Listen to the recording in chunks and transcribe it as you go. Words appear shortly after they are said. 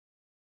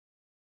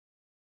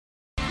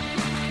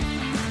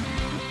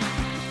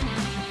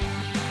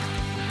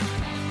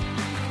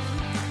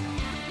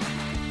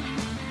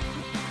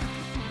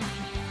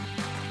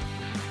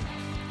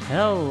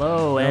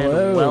Hello,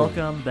 and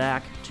welcome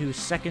back to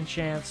Second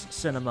Chance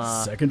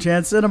Cinema. Second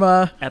Chance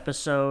Cinema.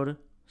 Episode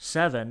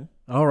 7.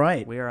 All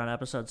right. We are on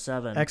episode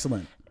 7.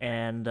 Excellent.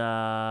 And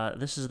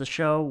this is the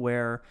show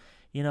where,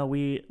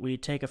 we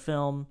take a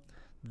film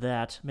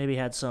that maybe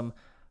had some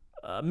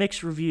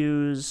mixed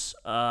reviews,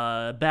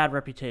 bad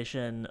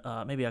reputation,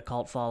 maybe a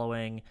cult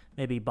following,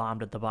 maybe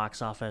bombed at the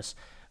box office.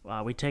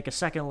 We take a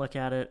second look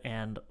at it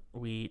and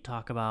we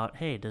talk about,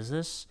 hey, does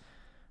this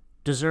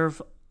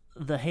deserve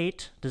the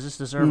hate? Does this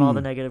deserve all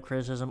the negative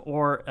criticism?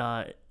 Or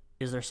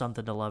is there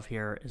something to love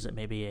here? Is it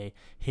maybe a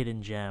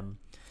hidden gem?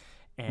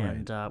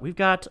 And we've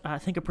got, I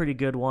think, a pretty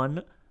good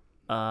one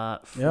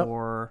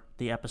for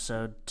the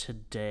episode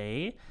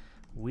today.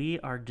 We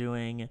are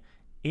doing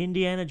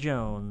Indiana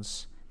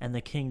Jones and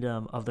the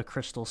Kingdom of the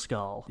Crystal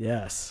Skull.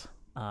 Yes.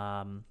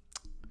 I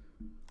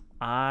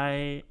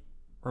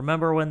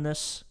remember when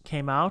this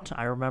came out.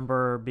 I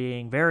remember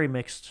being very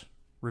mixed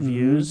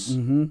reviews.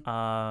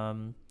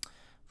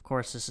 Of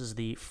course, this is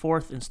the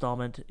 4th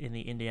installment in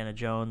the Indiana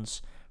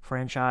Jones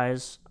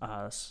franchise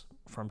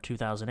from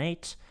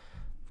 2008.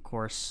 Of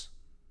course,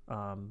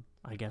 I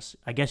guess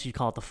you'd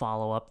call it the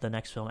follow-up, the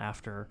next film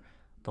after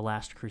The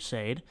Last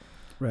Crusade.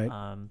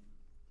 Right.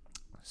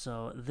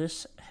 So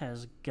this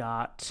has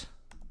got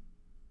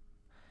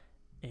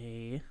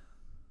a...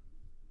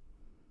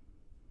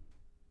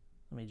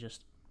 I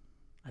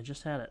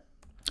just had it.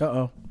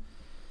 Uh-oh.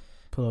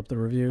 Pull up the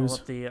reviews.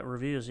 Pull up the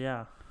reviews,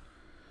 yeah.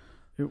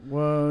 It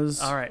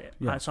was... All right.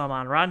 Yeah. So I'm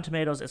on Rotten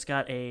Tomatoes. It's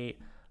got a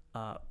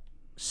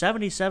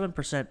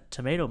 77%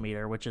 tomato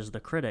meter, which is the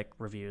critic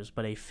reviews,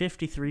 but a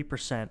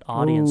 53%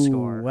 audience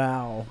score.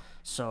 Wow.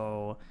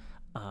 So,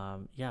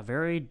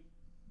 very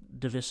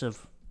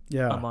divisive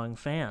among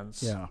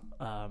fans. Yeah.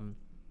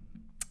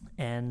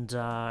 And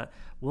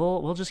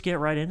we'll just get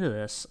right into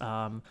this.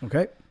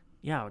 Okay.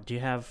 Yeah. Do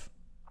you have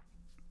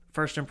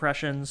first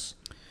impressions?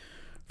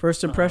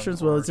 First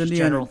impressions, well, it's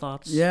Indiana. General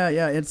thoughts. Yeah,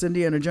 it's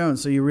Indiana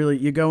Jones. So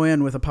you go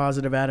in with a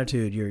positive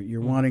attitude. You're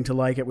wanting to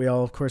like it. We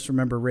all, of course,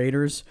 remember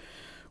Raiders,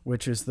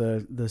 which is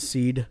the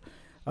seed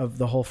of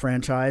the whole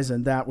franchise,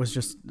 and that was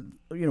just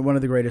one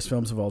of the greatest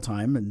films of all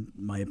time, in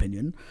my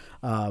opinion.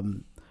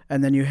 And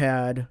then you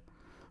had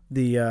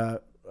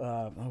the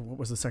what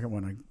was the second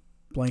one? I'm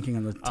blanking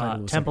on the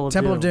title.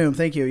 Temple of Doom.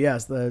 Thank you.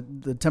 Yes,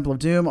 the Temple of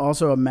Doom,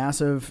 also a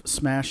massive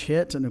smash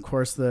hit, and of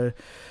course the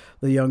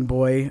young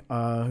boy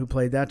who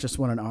played that just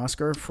won an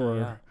Oscar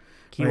for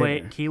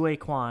Kiwi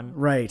Kwan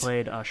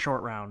played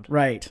Short Round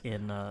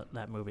in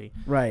that movie,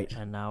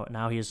 and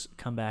now he's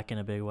come back in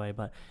a big way.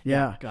 But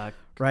and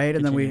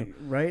then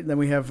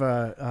we have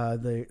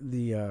the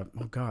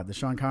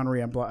Sean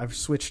Connery. I've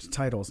switched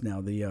titles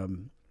now. The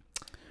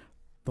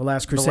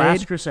Last Crusade. The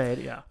Last Crusade,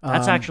 yeah,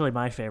 that's actually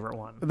my favorite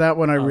one. That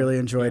one I really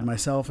enjoyed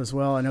myself as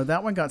well. I know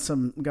that one got a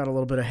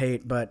little bit of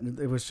hate, but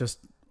it was just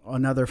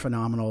another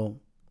phenomenal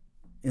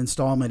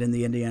installment in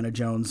the Indiana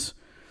Jones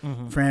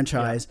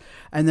franchise.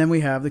 And then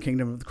we have the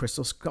Kingdom of the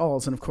Crystal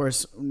Skulls, and of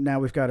course now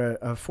we've got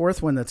a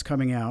fourth one that's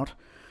coming out,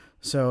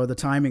 so the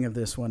timing of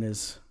this one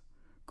is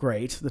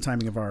great. The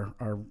timing of our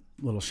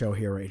little show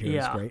here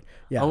is great.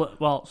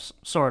 Well,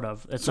 sort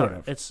of.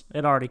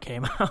 It already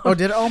came out. Oh,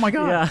 did it? Oh my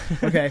god. Yeah.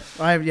 Okay.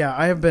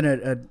 I have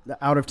been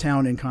out of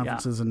town in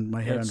conferences and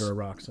my head under a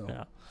rock,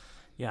 so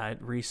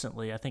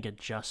recently I think it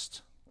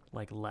just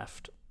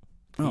left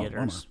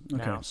theaters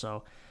now. Okay.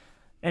 So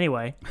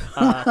anyway,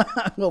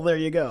 well, there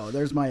you go.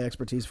 There's my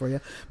expertise for you.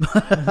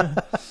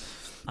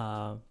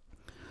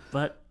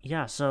 But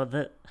yeah,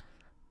 so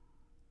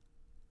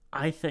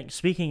I think,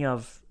 speaking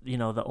of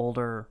the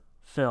older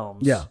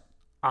films,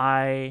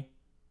 I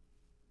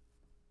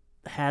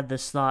had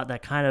this thought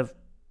that kind of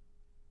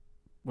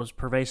was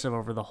pervasive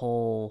over the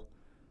whole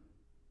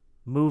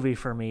movie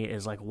for me,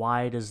 is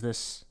why does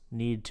this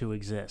need to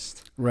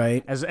exist?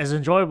 Right. As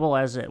enjoyable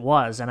as it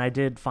was, and I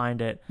did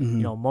find it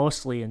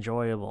mostly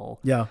enjoyable.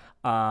 Yeah.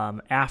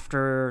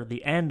 After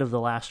the end of The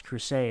Last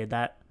Crusade,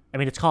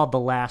 it's called The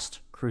Last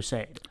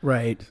Crusade.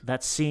 Right.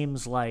 That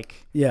seems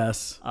like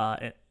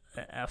a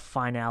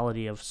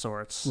finality of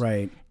sorts.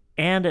 Right.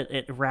 And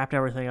it wrapped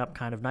everything up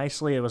kind of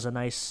nicely. It was a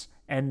nice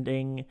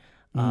ending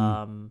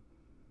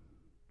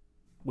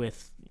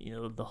with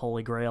the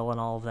Holy Grail and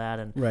all of that,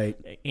 and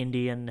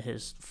Indy and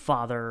his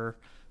father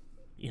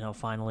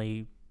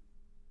finally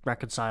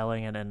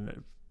reconciling,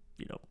 and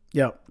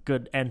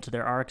good end to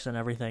their arcs and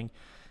everything.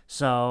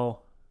 So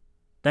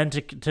then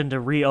to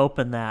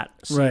reopen that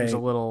seems a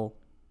little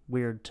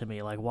weird to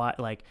me.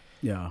 Why?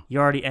 You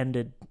already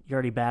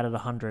batted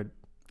 100.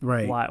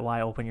 Right.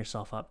 Why open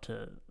yourself up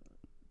to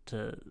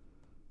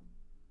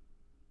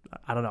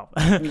I don't know.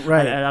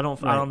 Right. I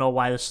don't know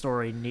why the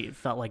story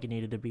felt like it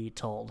needed to be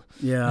told.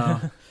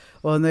 Yeah.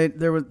 Well, and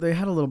they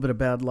had a little bit of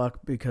bad luck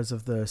because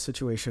of the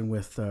situation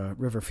with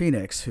River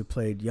Phoenix, who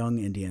played young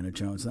Indiana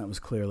Jones, and that was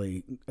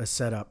clearly a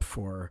setup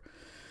for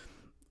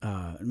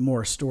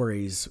more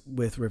stories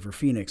with River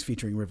Phoenix,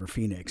 featuring River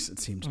Phoenix, it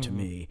seemed to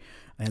me.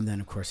 And then,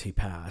 of course, he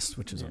passed,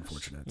 which is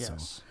unfortunate. Yes.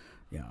 So,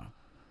 yeah.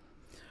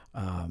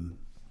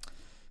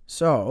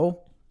 So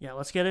Yeah,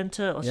 let's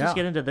just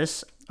get into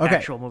this Okay.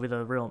 actual movie,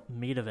 the real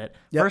meat of it.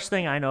 Yep. First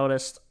thing I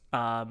noticed,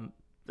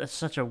 it's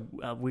such a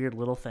weird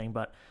little thing,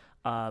 but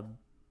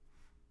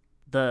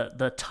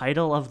the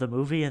title of the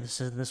movie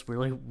is in this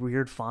really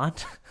weird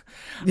font.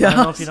 Yeah. I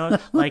don't know if you know,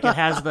 like it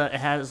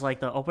has like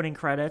the opening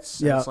credits.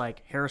 And Yeah. it's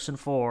like Harrison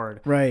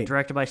Ford, Right.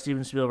 directed by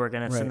Steven Spielberg,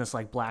 and it's in Right. this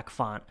like black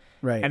font.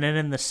 Right. And then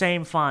in the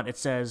same font, it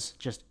says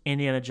just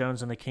Indiana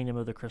Jones and the Kingdom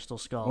of the Crystal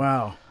Skull.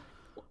 Wow.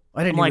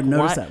 I didn't I'm even like,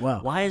 notice why, that. Wow.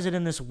 Why is it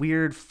in this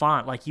weird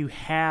font? Like you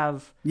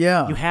have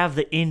Yeah.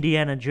 the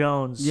Indiana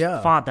Jones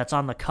Yeah. font that's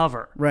on the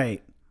cover.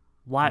 Right.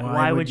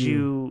 Why would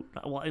you?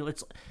 Well,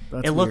 That's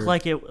it looked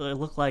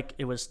weird. like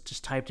it was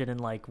just typed in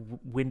like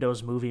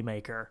Windows Movie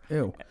Maker.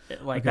 Ew.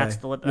 Like Okay.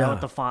 that's what Yeah.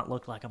 the font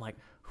looked like. I'm like,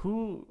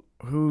 who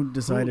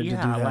Decided to do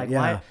that? like, yeah.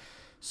 why?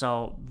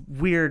 So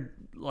weird.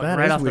 Like That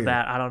right is off the weird.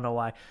 bat, I don't know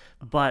why.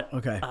 But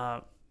Okay.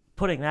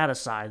 putting that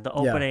aside, the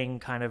opening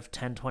kind of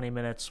 10-20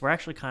 minutes were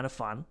actually kind of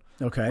fun.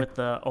 Okay. With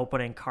the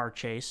opening car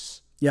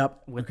chase.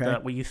 Yep. With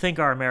okay. what you think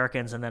are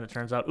Americans, and then it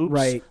turns out, oops,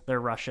 Right. they're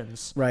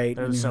Russians. Right.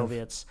 They're And the you have-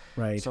 Soviets.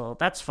 Right. So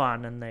that's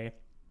fun, and they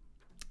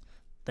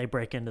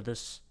break into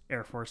this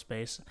Air Force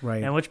base.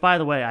 Right. And which, by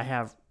the way, I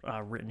have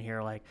written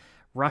here, like,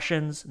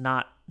 Russians,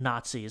 not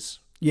Nazis.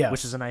 Yes.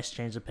 Which is a nice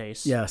change of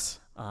pace. Yes.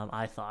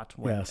 I thought,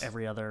 when Yes.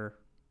 every other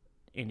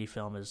indie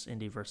film is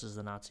Indy versus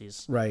the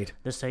Nazis. Right.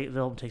 This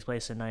film takes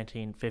place in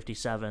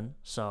 1957,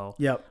 so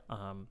Yep.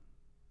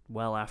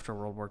 well after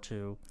World War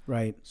II.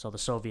 Right. So the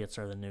Soviets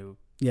are the new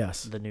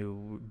Yes.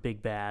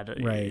 big bad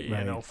Right, you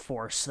know right.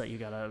 force that you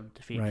gotta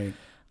defeat. Right.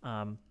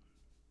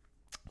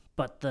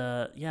 But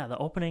the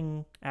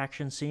opening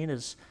action scene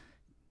is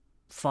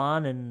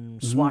fun and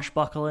Mm-hmm.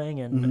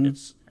 swashbuckling, and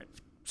it's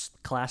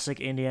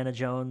classic Indiana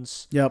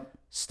Jones Yep.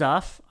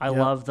 stuff. I Yep.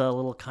 love the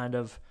little kind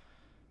of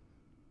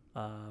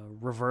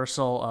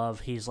reversal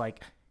of he's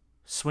like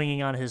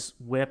swinging on his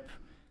whip.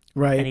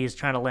 Right. And he's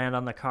trying to land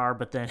on the car,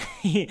 but then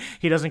he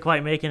doesn't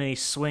quite make it, and he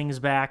swings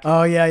back.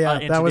 Oh yeah, yeah.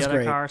 into That was the other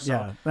great. car, so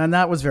yeah. And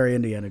that was very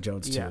Indiana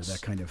Jones too. Yes.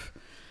 That kind of.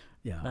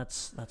 Yeah.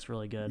 That's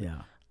really good.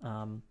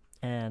 Yeah.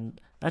 And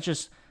that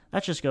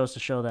just goes to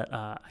show that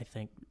I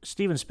think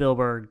Steven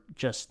Spielberg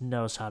just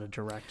knows how to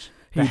direct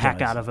the He heck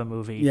does. out of a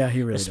movie. Yeah,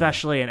 he really does.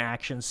 especially an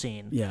action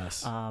scene.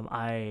 Yes.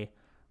 I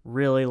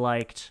really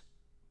liked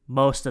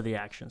most of the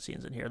action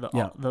scenes in here.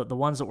 The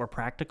ones that were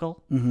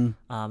practical.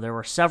 Mm-hmm. There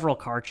were several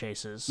car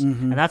chases,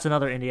 and that's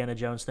another Indiana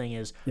Jones thing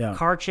is Yeah.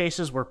 car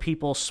chases where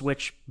people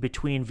switch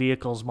between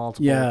vehicles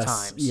multiple Yes.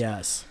 times.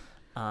 Yes.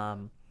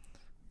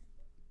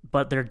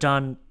 But they're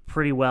done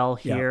pretty well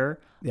Yeah. here.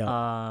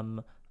 Yeah.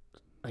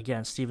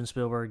 Again, Steven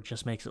Spielberg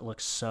just makes it look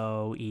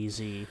so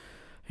easy.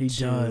 He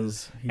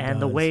does. He and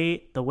does.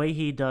 the way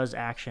he does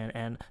action,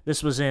 and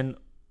this was in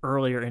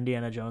earlier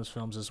Indiana Jones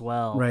films as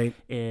well. Right.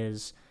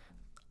 Is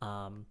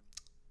the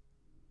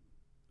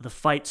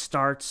fight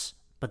starts,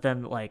 but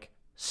then like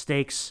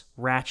stakes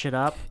ratchet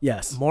up.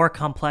 Yes. More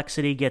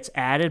complexity gets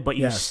added, but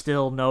you Yes.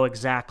 still know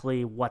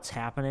exactly what's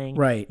happening.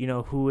 Right. You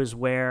know who is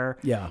where.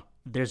 Yeah.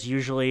 There's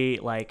usually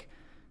like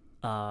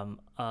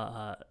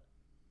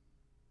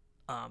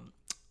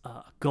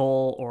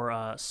goal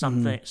or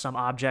something, some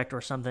object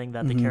or something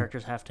that the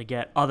characters have to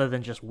get, other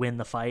than just win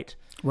the fight.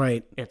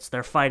 Right. It's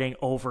they're fighting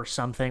over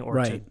something or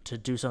Right. to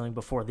do something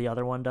before the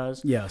other one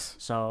does. Yes.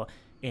 So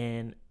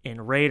in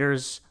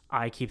Raiders,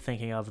 I keep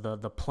thinking of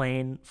the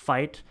plane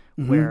fight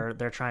where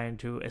they're trying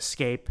to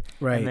escape,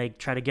 Right. and they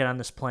try to get on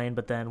this plane,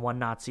 but then one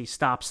Nazi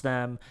stops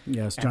them.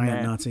 Yes. and Giant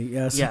then- Nazi.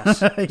 Yes.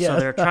 Yes. Yes. So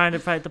they're trying to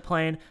fight the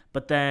plane,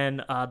 but then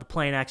the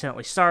plane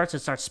accidentally starts. It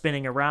starts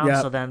spinning around.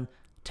 Yep. So then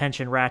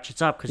tension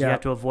ratchets up because you Yep.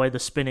 have to avoid the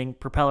spinning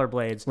propeller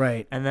blades.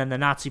 Right. And then the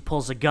Nazi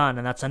pulls a gun,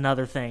 and that's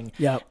another thing.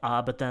 Yep.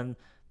 But then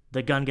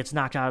the gun gets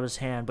knocked out of his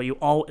hand. But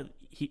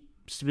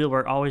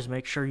Spielberg always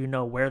makes sure you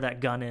know where that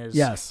gun is.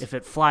 Yes. If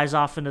it flies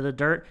off into the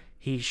dirt,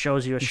 he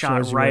shows you a shot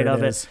shows you right where it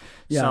of is. it.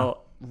 Yeah.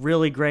 So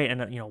really great,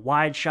 and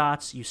wide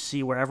shots. You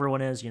see where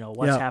everyone is. You know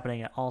what's Yep.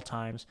 happening at all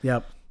times.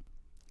 Yep.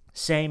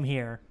 Same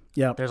here.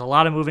 Yep. There's a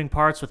lot of moving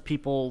parts with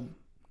people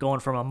going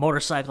from a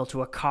motorcycle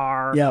to a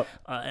car. Yep.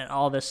 And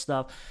all this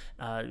stuff.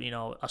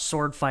 A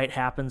sword fight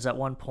happens at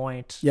one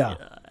point. Yeah.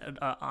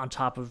 On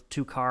top of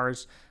two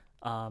cars.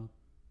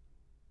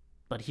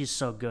 But he's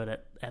so good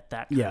at that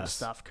kind of Yes.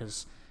 stuff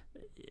because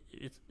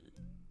it's.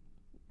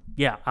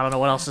 Yeah, I don't know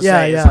what else to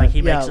Yeah, say. It's yeah, like he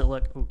yeah. makes it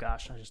look. Oh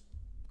gosh,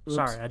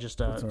 sorry, I just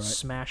That's all right.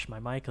 smashed my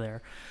mic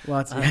there.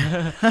 Well,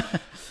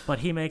 that's, But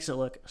he makes it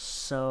look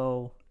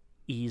so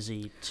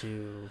easy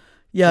to.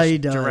 yeah, just he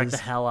does. direct the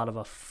hell out of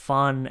a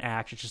fun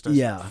action. Just a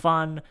Yeah.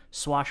 fun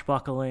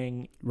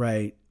swashbuckling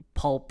Right.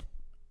 pulp.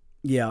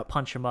 Yep.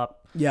 Punch him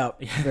up.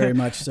 Yep. Very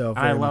much so.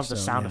 I very love much the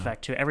so, sound yeah.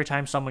 effect too. Every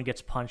time someone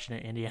gets punched in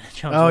an Indiana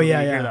Jones Oh, movie,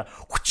 yeah, you hear yeah. the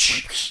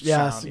whoosh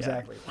Yes, sound.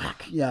 exactly.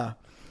 Whack. Yeah.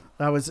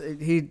 That was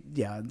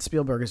yeah,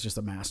 Spielberg is just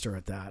a master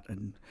at that,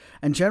 and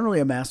generally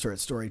a master at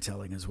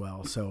storytelling as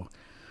well. So,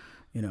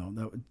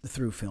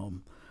 through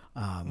film,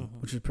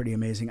 which is pretty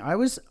amazing.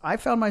 I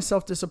found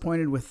myself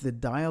disappointed with the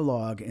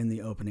dialogue in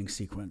the opening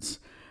sequence.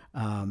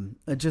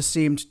 It just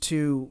seemed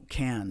too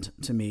canned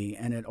to me,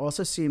 and it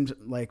also seemed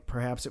like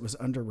perhaps it was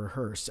under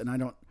rehearsed,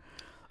 and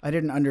I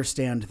didn't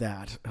understand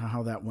that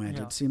how that went.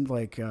 Yeah. It seemed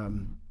like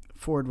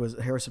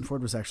Harrison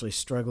Ford was actually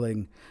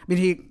struggling. I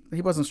mean,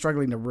 he wasn't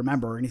struggling to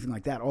remember or anything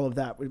like that. All of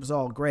that, it was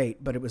all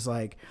great, but it was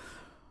like,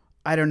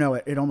 I don't know,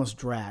 it almost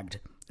dragged.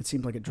 It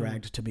seemed like it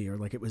dragged to me, or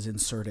like it was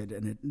inserted,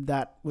 and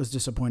that was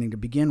disappointing to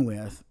begin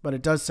with. But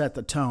it does set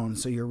the tone,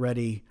 so you're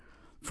ready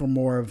for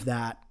more of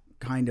that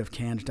kind of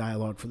canned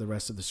dialogue for the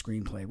rest of the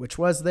screenplay, which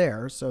was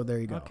there. So there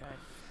you go. Okay,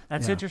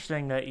 that's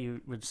interesting that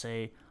you would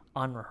say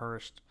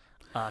unrehearsed,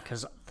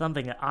 because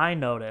something that I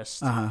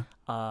noticed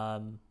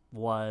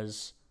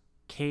was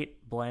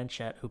Kate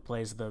Blanchett, who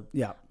plays the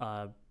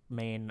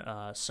main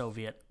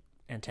Soviet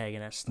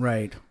antagonist.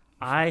 Right.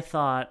 I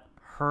thought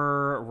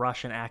her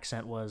Russian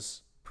accent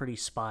was pretty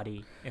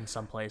spotty in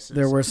some places.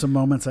 There were some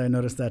moments I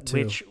noticed that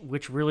too.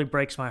 Which really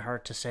breaks my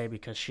heart to say,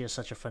 because she is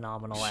such a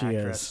phenomenal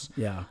actress.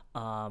 She is, yeah.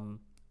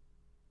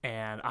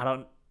 And I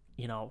don't,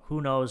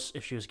 who knows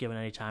if she was given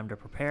any time to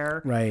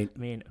prepare. Right. I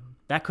mean,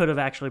 that could have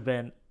actually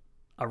been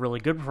a really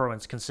good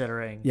performance,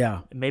 considering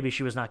maybe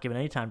she was not given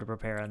any time to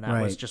prepare, and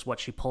that was just what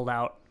she pulled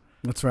out.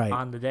 That's right.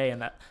 On the day,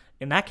 and that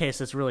in that case,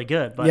 it's really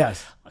good. But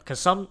yes, because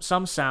some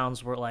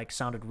sounds were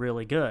sounded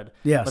really good.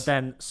 Yes, but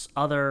then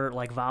other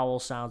vowel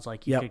sounds,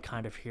 you could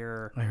kind of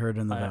hear. I heard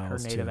in the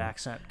vowels her native too.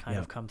 accent kind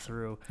of come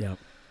through. Yep.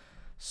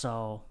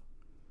 So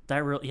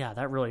that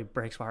really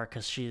breaks my heart,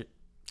 because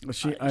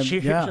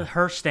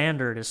her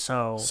standard is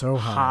so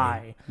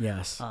high.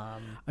 Yes. I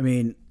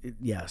mean,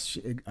 yes,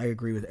 I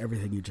agree with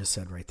everything you just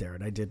said right there,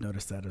 and I did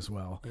notice that as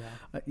well.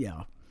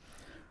 Yeah.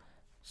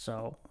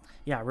 So,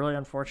 yeah, really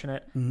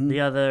unfortunate. Mm-hmm.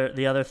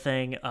 The other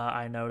thing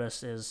I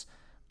noticed is,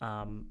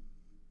 and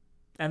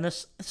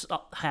this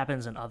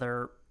happens in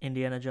other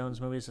Indiana Jones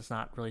movies, it's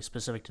not really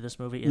specific to this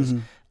movie, is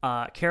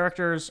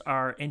characters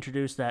are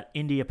introduced that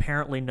Indy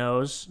apparently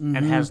knows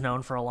and has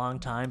known for a long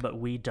time, but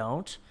we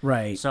don't.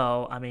 Right.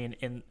 So, I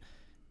mean,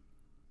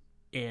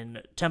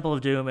 in Temple of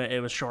Doom, it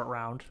was Short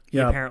Round.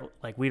 Yeah.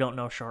 We don't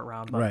know Short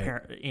Round,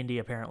 but Indy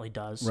apparently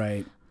does.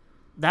 Right.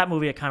 That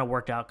movie, it kind of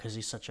worked out because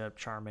he's such a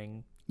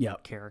charming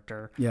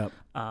character. Yep.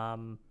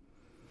 And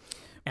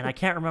I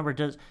can't remember,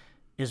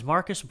 is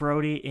Marcus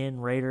Brody in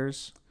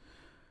Raiders?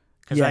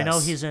 Because I know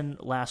he's in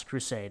Last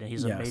Crusade, and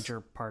he's a major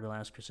part of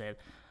Last Crusade.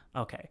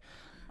 Okay.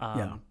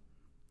 All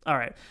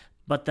right.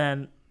 But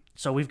then,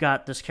 so we've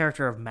got this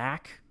character of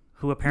Mac,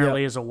 who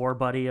apparently is a war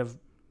buddy of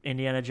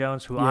Indiana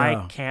Jones, who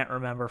I can't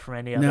remember from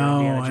any other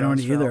Indiana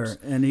Jones films. I don't either.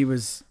 And he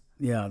was,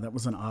 that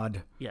was an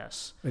odd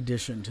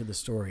addition to the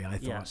story, I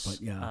thought. Yes.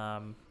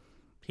 But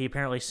he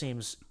apparently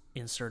seems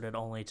inserted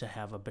only to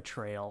have a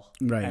betrayal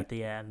at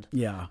the end.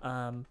 Yeah.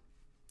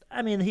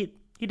 I mean,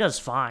 he does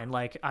fine.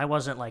 I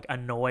wasn't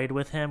annoyed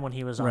with him when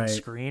he was on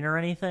screen or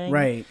anything.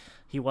 Right.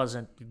 He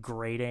wasn't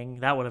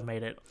grating. That would have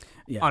made it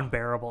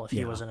unbearable if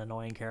he was an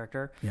annoying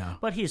character. Yeah.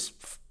 But he's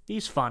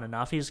fun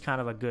enough. He's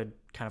kind of a good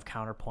kind of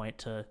counterpoint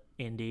to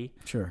Indy.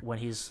 Sure. When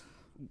he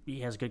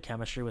has good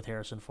chemistry with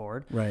Harrison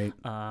Ford. Right.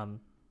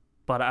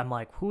 But I'm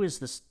like, who is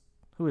this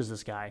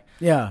guy?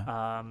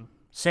 Yeah.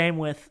 Same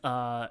with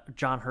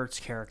John Hurt's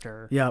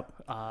character. Yep.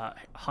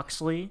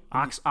 Huxley.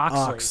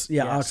 Oxley.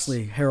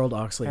 Oxley. Harold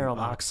Oxley.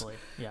 Oxley.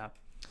 Yeah.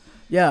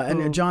 Yeah,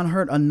 and John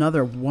Hurt,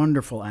 another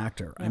wonderful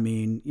actor. Yeah. I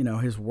mean,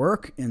 his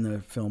work in the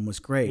film was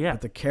great,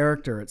 but the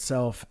character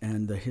itself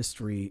and the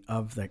history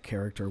of that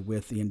character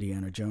with the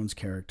Indiana Jones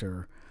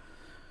character,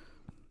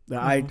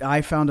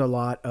 I found a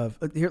lot of...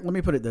 Here, let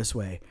me put it this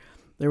way.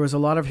 There was a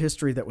lot of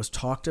history that was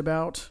talked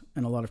about,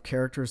 and a lot of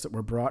characters that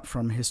were brought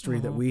from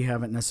history that we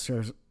haven't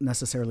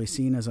necessarily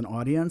seen as an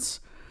audience,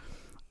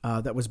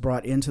 that was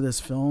brought into this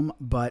film.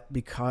 But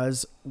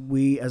because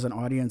we as an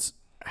audience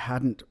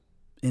hadn't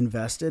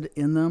invested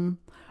in them,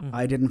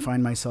 I didn't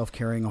find myself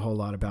caring a whole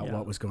lot about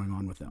what was going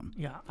on with them.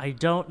 Yeah, I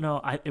don't know.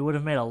 It would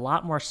have made a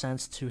lot more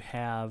sense to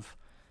have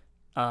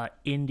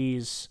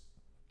Indy's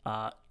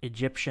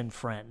Egyptian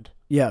friend.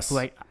 Yes.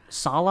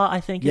 Sala, I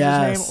think is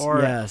his name.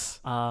 Or,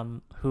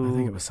 who, I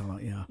think it was Sala,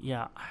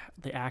 Yeah,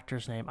 the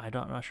actor's name. I'm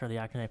not sure the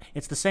actor's name.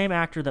 It's the same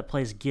actor that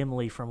plays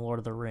Gimli from Lord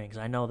of the Rings.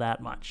 I know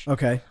that much.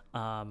 Okay.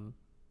 Let's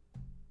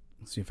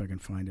see if I can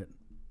find it.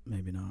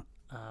 Maybe not.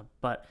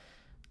 But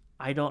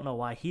I don't know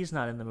why he's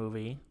not in the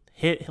movie.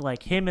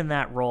 Him in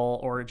that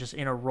role, or just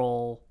in a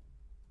role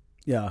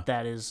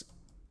that is,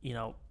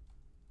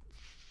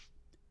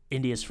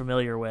 Indy is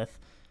familiar with,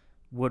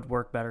 would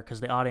work better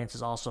because the audience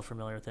is also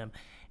familiar with him.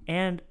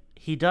 And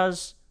he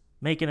does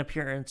make an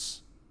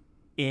appearance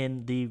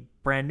in the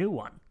brand new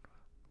one,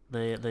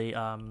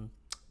 the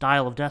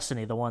Dial of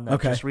Destiny, the one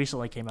that just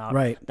recently came out.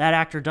 Right. That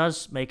actor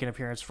does make an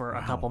appearance for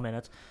a couple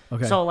minutes.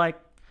 Okay. So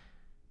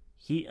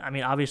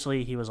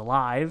obviously he was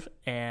alive,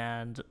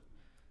 and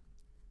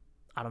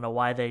I don't know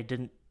why they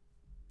didn't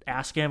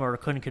ask him or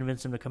couldn't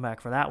convince him to come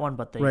back for that one,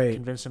 but they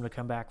convinced him to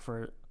come back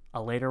for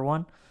a later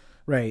one.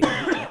 Right.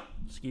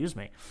 Excuse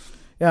me.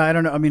 Yeah, I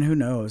don't know. I mean, who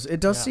knows? It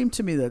does seem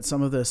to me that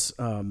some of this,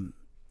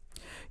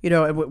 we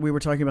were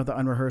talking about the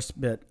unrehearsed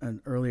bit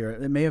earlier.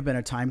 It may have been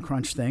a time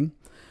crunch thing.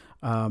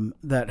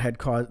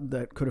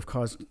 that could have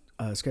caused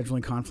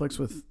scheduling conflicts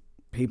with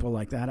people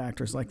like that,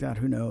 actors like that.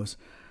 Who knows?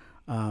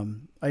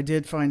 I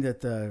did find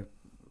that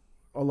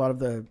a lot of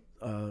the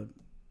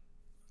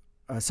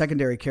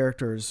secondary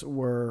characters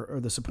or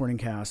the supporting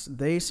cast,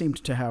 they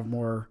seemed to have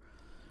more.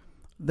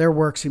 Their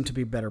work seemed to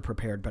be better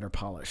prepared, better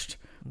polished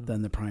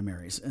than the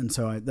primaries, and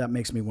so that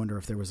makes me wonder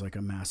if there was like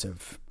a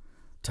massive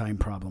time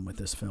problem with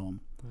this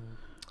film.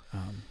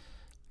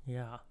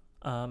 Yeah.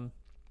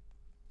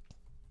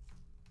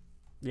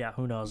 Yeah,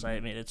 who knows? I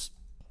mean, it's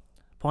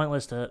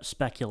pointless to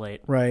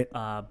speculate, right?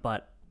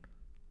 But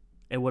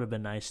it would have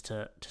been nice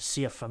to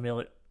see a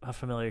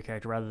familiar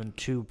character rather than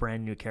two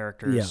brand new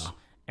characters,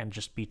 and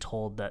just be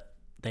told that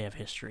they have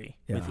history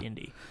with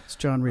Indy. It's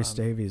John Rhys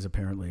Davies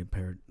apparently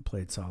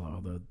played Sala,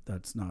 although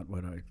that's not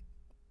what I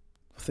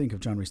think of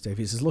John Rhys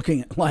Davies is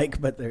looking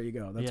like. But there you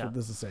go. That's what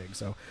this is saying.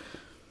 So,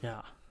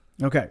 yeah.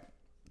 Okay.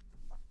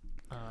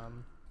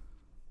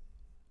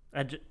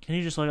 Can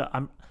you just look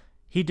up?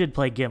 He did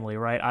play Gimli,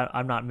 right?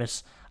 I'm not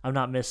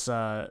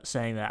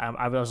saying that.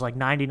 I was like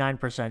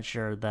 99%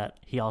 sure that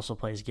he also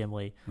plays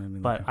Gimli,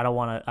 but I don't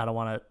want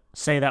to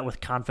say that with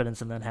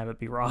confidence and then have it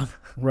be wrong.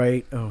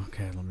 Right. Oh,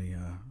 okay. Let me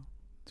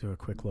do a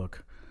quick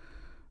look.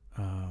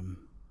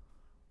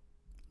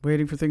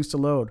 Waiting for things to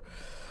load.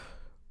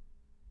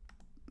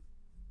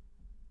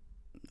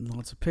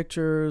 Lots of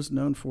pictures.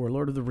 Known for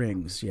Lord of the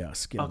Rings.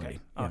 Yes, Gimli. Okay.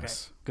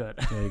 Yes. Good.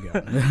 There you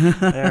go.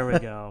 There we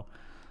go.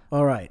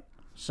 All right.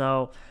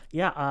 So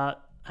I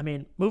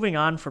mean, moving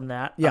on from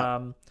that. Yeah.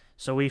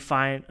 So we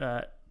find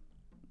out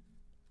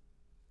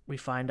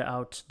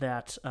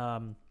that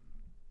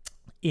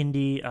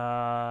Indy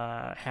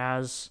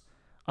has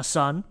a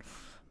son.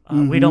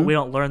 We don't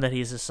learn that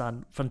he's his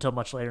son until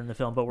much later in the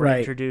film, but we're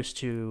introduced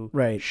to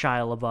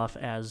Shia LaBeouf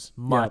as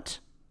Mutt.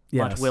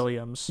 Yes. Mutt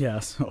Williams.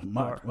 Yes. Oh,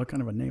 Mutt. What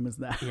kind of a name is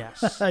that?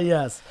 Yes.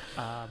 Yes.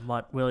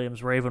 Mutt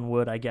Williams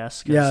Ravenwood, I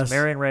guess. Yes.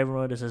 Marion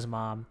Ravenwood is his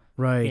mom.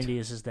 Right. Indy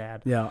is his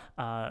dad. Yeah.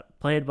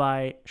 Played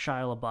by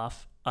Shia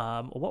LaBeouf.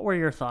 What were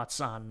your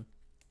thoughts on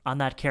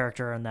that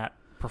character and that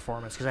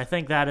performance? Because I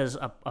think that is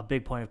a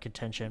big point of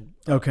contention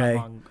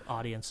among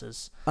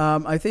audiences.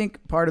 I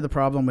think part of the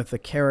problem with the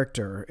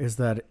character is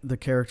that the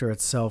character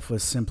itself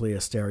was simply a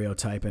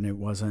stereotype, and it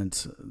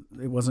wasn't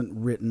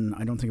written.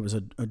 I don't think it was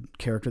a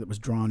character that was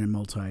drawn in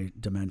multi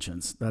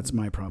dimensions. That's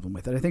my problem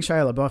with it. I think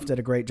Shia LaBeouf did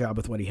a great job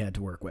with what he had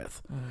to work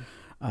with.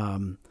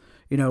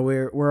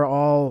 We're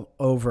all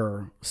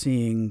over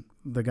seeing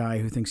the guy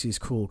who thinks he's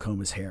cool comb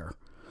his hair,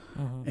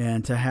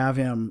 and to have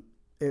him.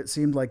 It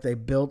seemed like they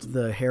built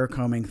the hair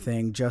combing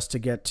thing just to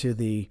get to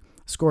the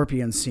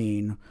scorpion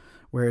scene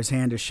where his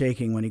hand is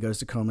shaking when he goes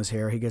to comb his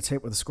hair. He gets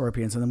hit with the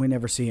scorpions, and then we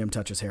never see him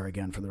touch his hair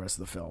again for the rest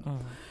of the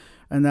film.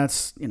 And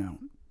that's,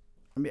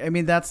 I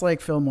mean, that's like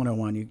film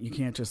 101. You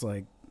can't just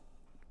like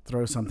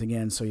throw something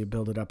in so you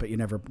build it up, but you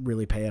never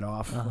really pay it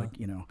off.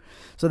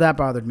 So that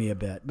bothered me a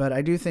bit. But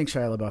I do think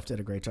Shia LaBeouf did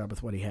a great job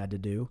with what he had to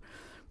do.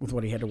 With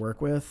what he had to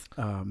work with.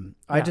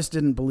 I just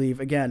didn't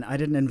believe, again, I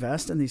didn't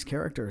invest in these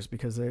characters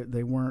because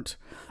they weren't,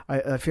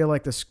 I feel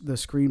like the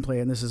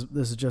screenplay, and this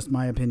is just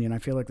my opinion, I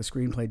feel like the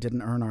screenplay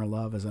didn't earn our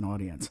love as an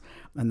audience.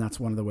 And that's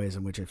one of the ways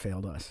in which it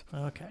failed us.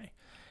 Okay.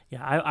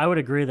 Yeah, I would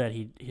agree that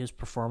his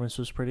performance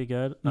was pretty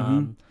good.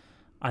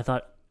 I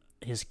thought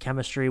his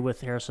chemistry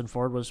with Harrison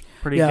Ford was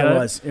pretty good.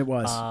 Yeah, it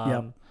was.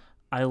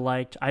 I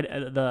liked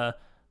the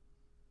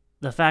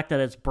fact that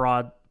it's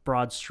broad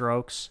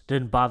strokes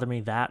didn't bother me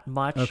that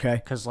much. Okay.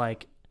 Because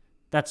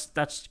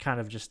that's kind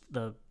of just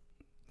the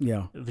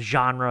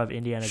genre of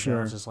Indiana Sure.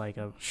 Jones is like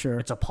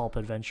it's a pulp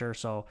adventure.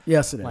 So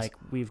yes, it is. Like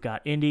we've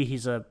got Indy,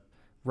 he's a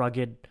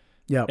rugged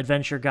Yep.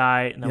 adventure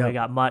guy, and then Yep. we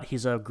got Mutt,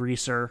 he's a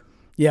greaser.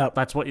 Yeah.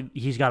 That's what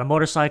he's got, a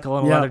motorcycle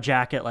and a Yep. leather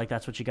jacket. Like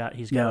that's what you got.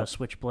 He's got Yep. a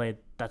switchblade.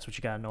 That's what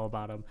you got to know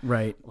about him.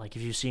 Right. Like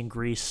if you've seen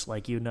Grease,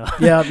 like Yeah.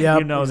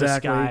 you know exactly. this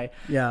guy.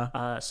 Yeah.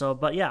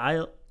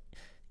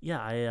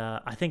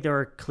 I think they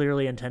were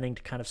clearly intending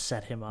to kind of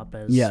set him up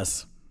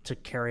as to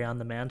carry on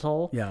the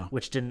mantle. Yeah.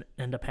 Which didn't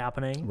end up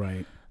happening.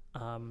 Right.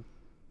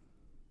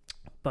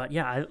 But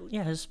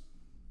his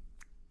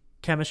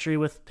chemistry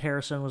with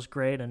Harrison was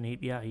great, and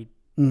he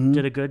Mm-hmm.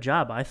 did a good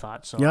job, I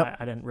thought. So Yep.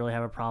 I didn't really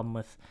have a problem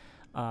with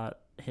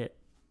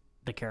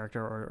the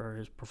character or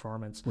his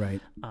performance.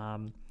 Right.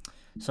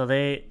 So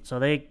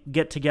they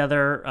get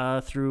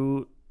together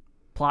through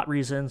plot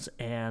reasons,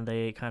 and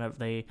they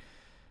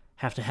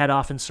have to head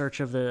off in search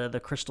of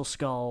the Crystal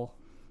Skull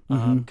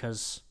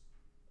because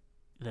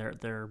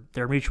their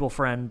mutual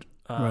friend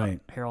Right.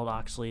 Harold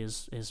Oxley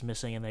is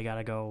missing, and they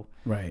gotta go.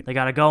 Right. They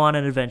gotta go on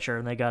an adventure,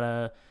 and they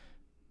gotta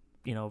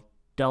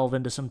delve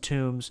into some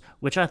tombs,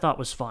 which I thought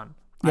was fun.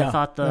 Yeah, I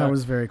thought that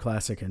was very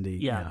classic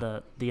indeed.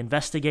 the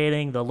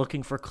investigating, the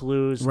looking for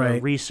clues, the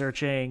Right.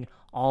 researching,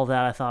 all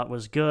that I thought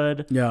was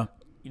good. Yeah.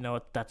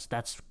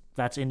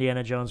 That's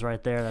Indiana Jones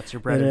right there. That's your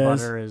bread It and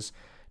is. butter. Is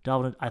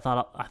delving. I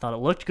thought it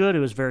looked good. It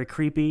was very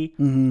creepy.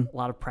 Mm-hmm. A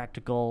lot of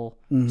practical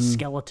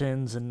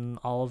skeletons and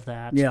all of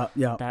that. Yeah.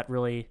 Yeah. That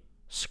really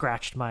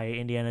scratched my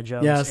Indiana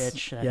Jones Yes,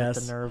 itch. That yes.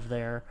 hit the nerve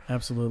there.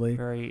 Absolutely.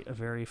 Very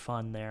very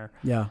fun there.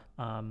 Yeah.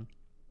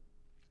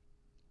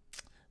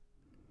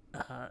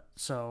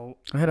 So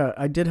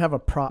I did have a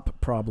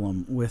prop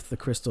problem with the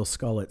crystal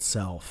skull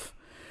itself,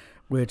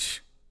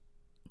 which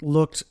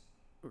looked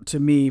to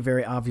me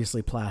very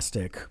obviously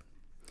plastic,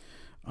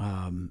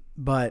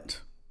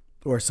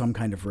 or some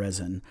kind of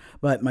resin.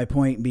 But my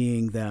point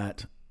being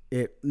that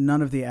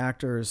none of the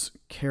actors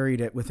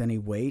carried it with any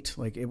weight.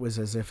 Like, it was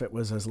as if it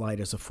was as light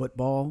as a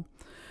football.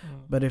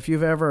 But if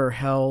you've ever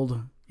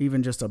held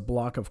even just a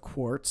block of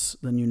quartz,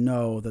 then you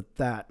know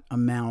that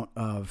amount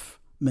of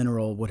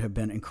mineral would have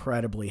been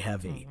incredibly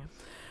heavy.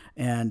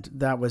 And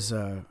that was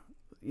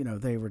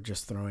they were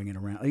just throwing it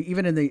around.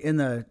 Even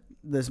in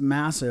this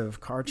massive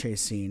car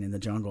chase scene in the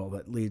jungle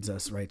that leads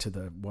us right to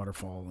the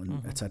waterfall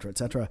and et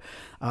cetera,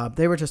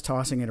 they were just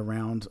tossing it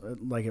around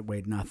like it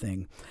weighed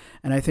nothing.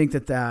 And I think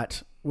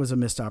that was a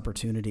missed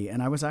opportunity.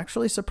 And I was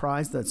actually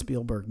surprised that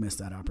Spielberg missed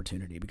that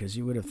opportunity, because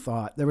you would have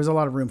thought there was a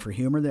lot of room for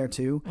humor there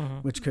too,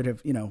 which could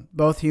have,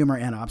 both humor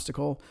and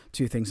obstacle,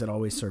 two things that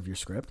always serve your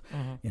script,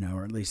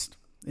 or at least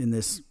in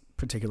this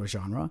particular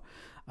genre.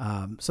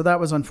 So that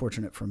was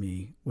unfortunate for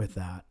me with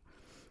that.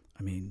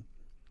 I mean,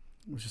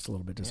 it was just a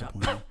little bit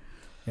disappointing.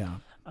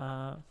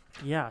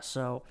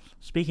 So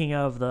speaking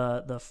of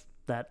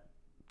that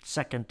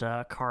second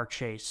car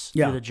chase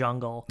through the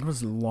jungle, it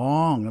was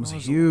long. It was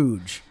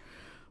huge.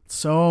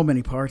 So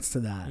many parts to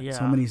that.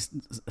 So many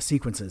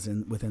sequences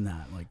within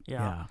that.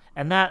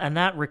 And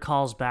that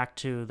recalls back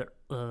to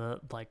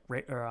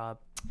the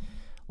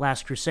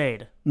Last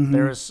Crusade.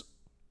 There's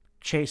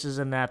chases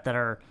in that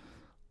are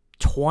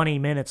 20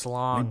 minutes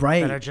long,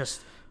 that are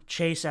just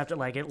chase after,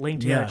 like, it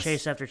linked together,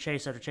 chase after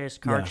chase after chase,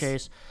 car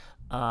chase,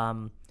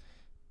 and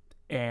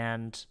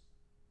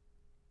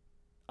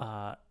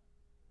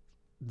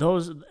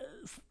those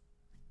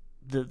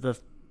the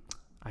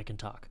I can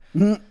talk.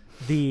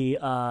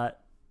 The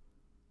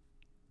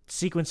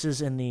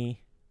sequences in the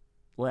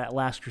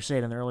Last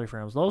Crusade and the early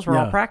films, those were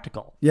all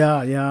practical.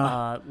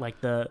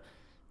 Like the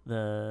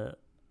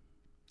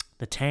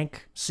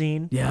tank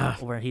scene,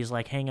 where he's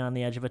like hanging on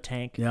the edge of a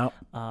tank.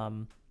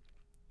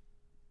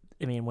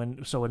 I mean,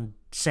 when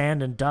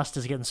sand and dust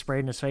is getting sprayed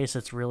in his face,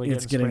 it's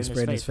getting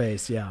sprayed in his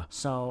face.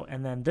 So,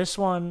 and then this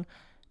one,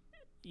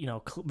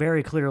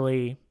 very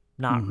clearly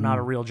not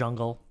a real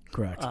jungle.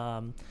 Correct.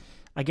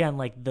 Again,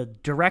 like, the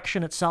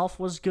direction itself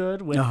was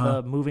good with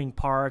the moving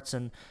parts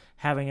and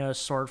having a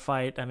sword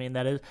fight. I mean,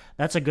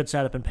 that's a good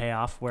setup and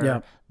payoff,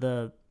 where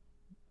the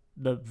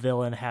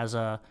villain has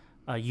a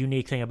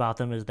unique thing about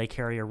them is they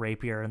carry a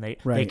rapier, and they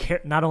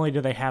not only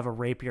do they have a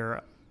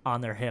rapier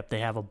on their hip,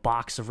 they have a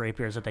box of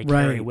rapiers that they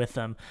carry with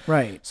them.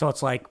 So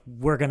it's like,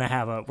 we're gonna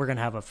have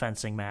a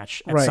fencing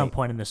match at some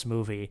point in this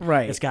movie.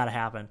 It's got to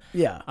happen.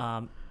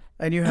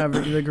 And you have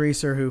the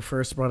greaser who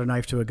first brought a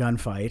knife to a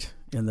gunfight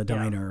in the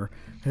diner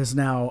has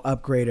now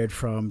upgraded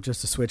from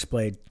just a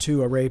switchblade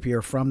to a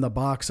rapier from the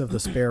box of the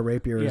spare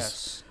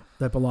rapiers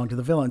that belong to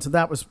the villain. So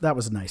that was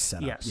a nice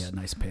setup.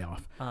 Nice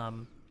payoff.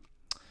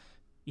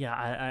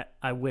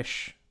 I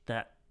wish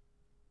that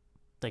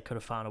they could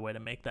have found a way to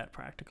make that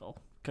practical.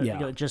 Good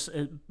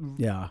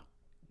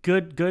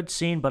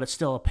scene, but it's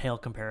still a pale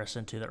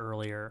comparison to the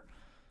earlier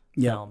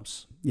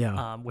films,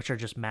 which are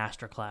just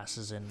master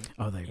classes in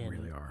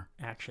really are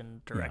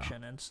action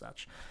direction and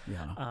such.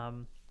 I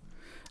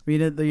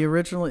mean, the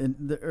original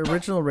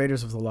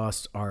Raiders of the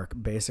Lost Ark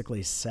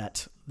basically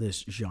set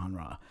this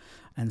genre,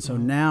 and so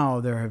now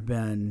there have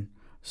been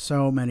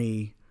so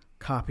many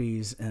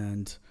copies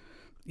and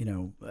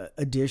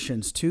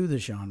additions to the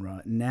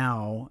genre.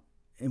 Now,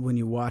 when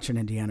you watch an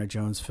Indiana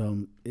Jones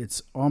film,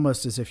 it's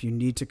almost as if you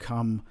need to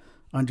come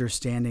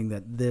understanding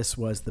that this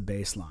was the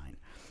baseline.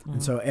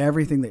 And so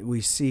everything that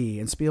we see,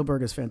 and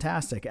Spielberg is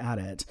fantastic at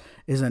it,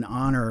 is an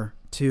honor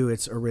to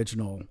its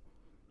original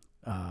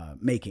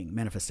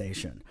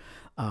manifestation.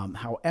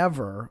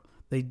 However,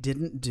 they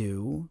didn't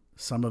do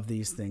some of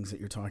these things that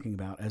you're talking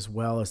about as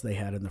well as they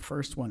had in the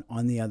first one.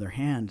 On the other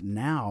hand,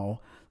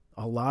 now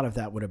a lot of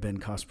that would have been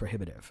cost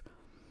prohibitive.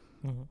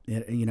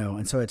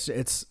 And so it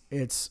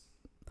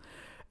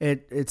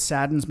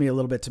saddens me a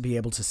little bit to be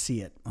able to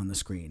see it on the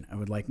screen. I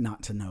would like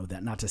not to know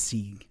that, not to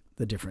see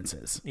the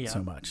differences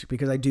so much,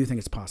 because I do think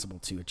it's possible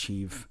to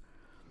achieve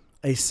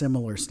a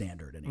similar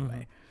standard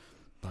anyway.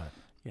 But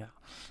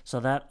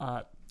so that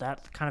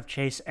kind of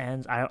chase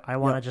ends. I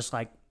want to just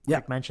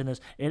mention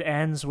this. It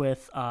ends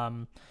with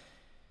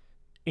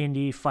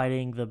Indy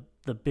fighting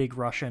the big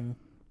Russian.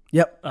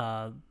 You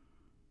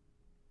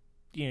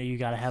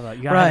gotta have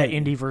an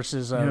Indy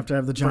versus you have to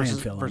have the giant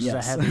villain versus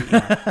a heavy.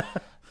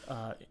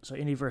 So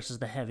Indy versus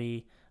the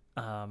heavy.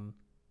 So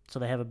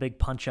they have a big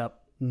punch up.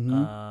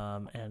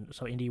 And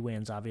so Indy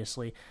wins,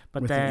 obviously,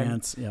 but with then the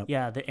ants,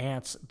 the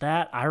ants.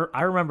 That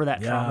I remember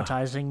that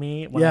traumatizing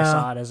me when I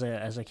saw it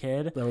as a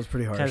kid. That was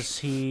pretty harsh because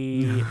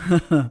he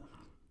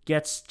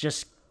gets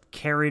just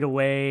carried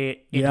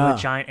away into a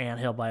giant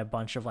anthill by a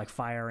bunch of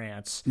fire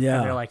ants. And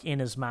they're in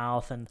his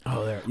mouth, and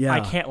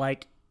I can't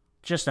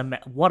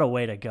what a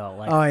way to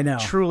go! I know,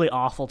 truly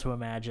awful to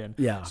imagine.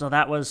 So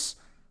that was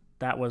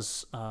a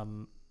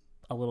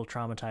little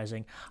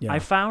traumatizing. I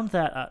found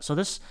that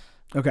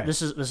Okay.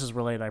 This is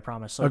related, I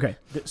promise. So, Okay.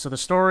 So the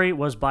story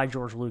was by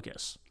George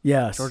Lucas.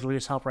 Yes. George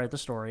Lucas helped write the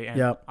story,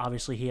 and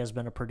obviously he has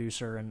been a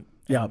producer and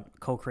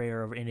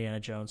co-creator of Indiana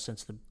Jones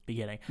since the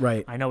beginning.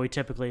 Right. I know we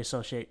typically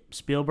associate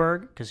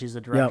Spielberg because he's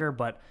the director,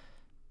 but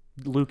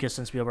Lucas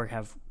and Spielberg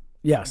have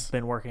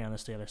been working on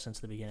this together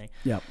since the beginning.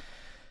 Yep.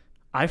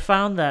 I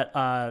found that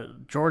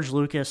George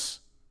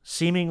Lucas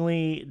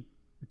seemingly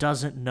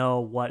doesn't know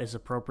what is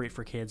appropriate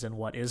for kids and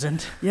what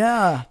isn't.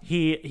 Yeah.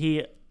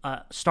 He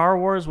Star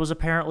Wars was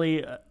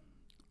apparently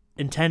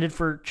intended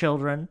for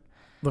children.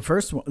 The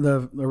first one,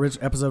 the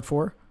original episode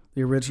 4,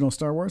 the original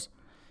Star Wars.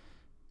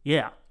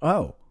 Yeah.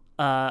 Oh.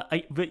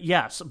 But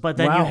yes, but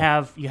then you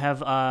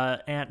have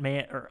Aunt May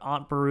or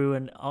Aunt Beru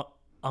and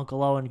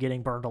Uncle Owen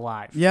getting burned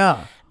alive.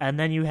 Yeah. And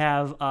then you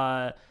have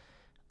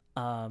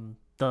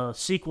the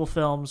sequel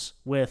films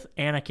with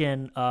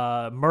Anakin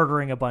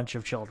murdering a bunch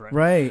of children.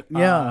 Right.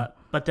 Yeah.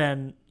 But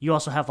then you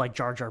also have like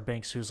Jar Jar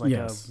Binks, who's like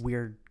a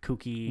weird,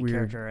 kooky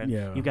character, and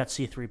you've got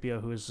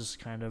C-3PO, who is this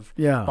kind of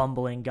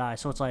bumbling guy.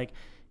 So it's like,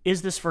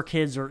 is this for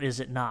kids or is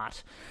it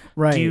not?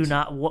 Right. Do you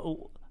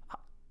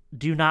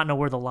not know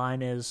where the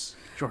line is,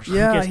 George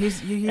Lucas?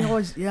 He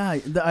always. Yeah,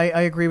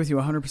 I agree with you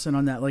 100%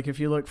 on that. Like, if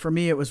you look, for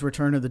me, it was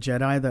Return of the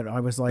Jedi that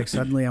I was like,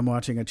 suddenly I'm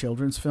watching a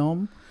children's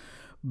film,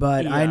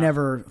 but I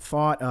never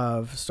thought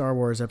of Star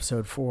Wars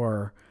Episode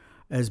 4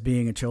 as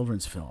being a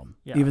children's film,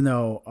 even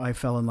though I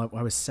fell in love.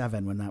 I was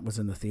 7 when that was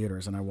in the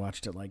theaters, and I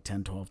watched it like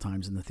 10, 12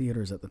 times in the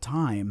theaters at the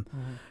time.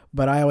 Mm-hmm.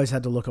 But I always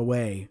had to look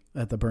away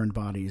at the burned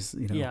bodies.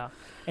 Yeah,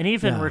 and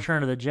even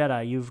Return of the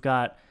Jedi, you've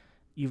got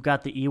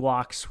the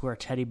Ewoks who are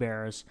teddy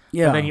bears.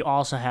 Yeah, but then you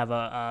also have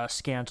a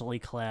scantily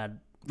clad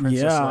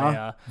Princess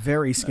Leia.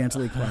 Very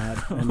scantily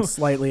clad and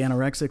slightly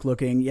anorexic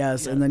looking.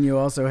 Yes, and then you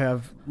also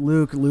have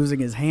Luke losing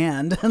his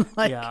hand.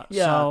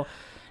 So.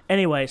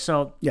 Anyway,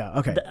 so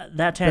okay.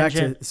 That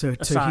tangent.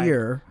 To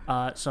here.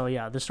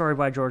 The story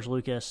by George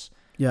Lucas.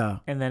 Yeah,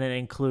 and then it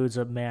includes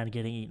a man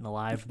getting eaten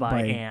alive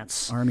by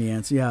ants, army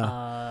ants.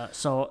 Yeah.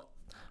 So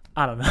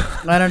I don't know.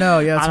 I don't know.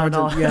 Yeah, it's I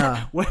don't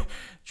know.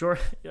 George.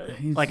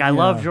 I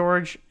love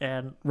George,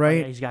 and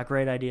he's got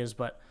great ideas,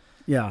 but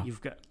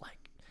you've got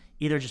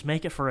either just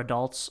make it for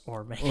adults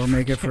or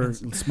make it for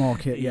small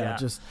kids. Yeah,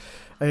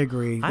 I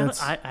agree.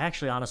 I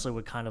actually honestly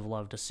would kind of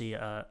love to see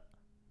a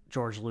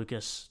George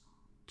Lucas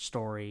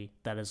story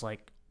that is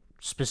like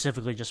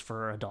specifically just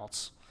for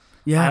adults.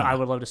 Yeah, I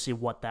would love to see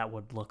what that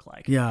would look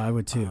like. Yeah, I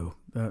would too.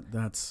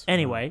 That's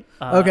anyway.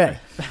 Okay.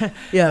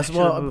 Yes.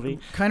 Well,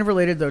 kind of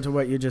related though to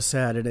what you just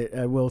said.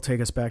 It will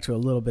take us back to a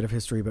little bit of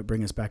history, but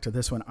bring us back to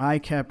this one. I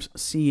kept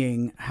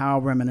seeing how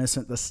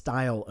reminiscent the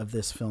style of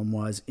this film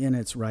was in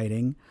its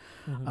writing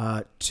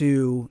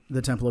to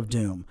The Temple of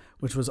Doom,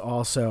 which was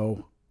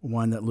also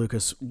one that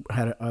Lucas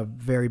had a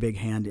very big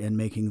hand in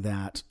making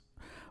that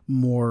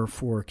more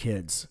for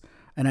kids.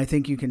 And I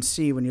think you can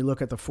see when you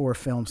look at the 4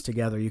 films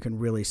together, you can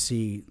really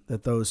see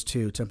that those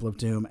two, Temple of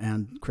Doom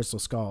and Crystal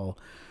Skull,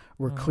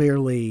 were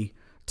clearly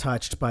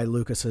touched by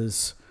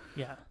Lucas's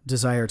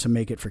desire to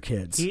make it for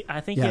kids.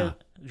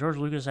 George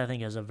Lucas, I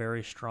think, has a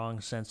very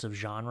strong sense of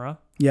genre.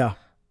 Yeah.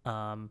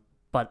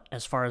 But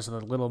as far as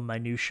the little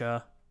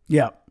minutia,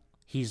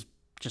 he's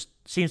just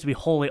seems to be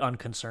wholly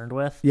unconcerned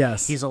with.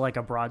 Yes. He's like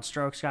a broad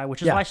strokes guy,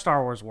 which is why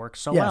Star Wars works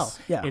so well.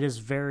 Yeah. It is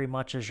very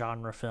much a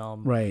genre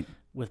film. Right.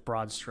 With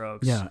broad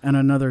strokes. Yeah, and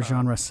another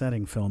genre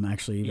setting film,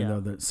 actually, even though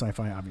the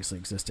sci-fi obviously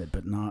existed,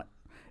 but not.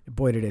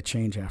 Boy, did it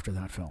change after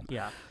that film.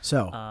 Yeah.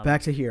 So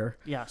back to here.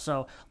 Yeah.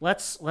 So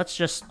let's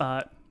just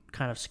kind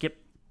of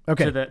skip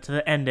to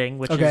the ending,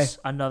 which is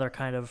another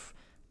kind of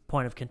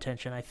point of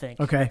contention. I think.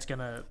 Okay. It's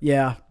gonna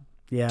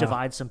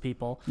divide some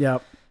people.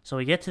 Yep. So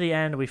we get to the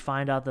end, we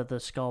find out that the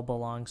skull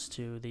belongs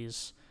to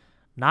these.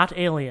 Not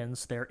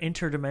aliens, they're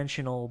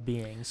interdimensional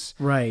beings.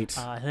 Right.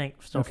 I think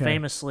so.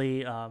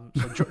 Famously,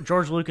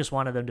 George Lucas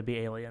wanted them to be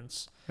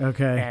aliens.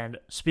 Okay. And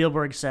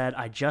Spielberg said,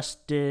 "I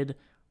just did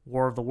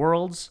War of the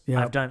Worlds.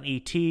 I've done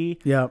E.T.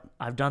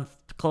 I've done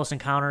Close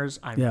Encounters.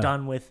 I'm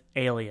done with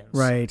aliens.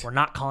 Right. We're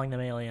not calling them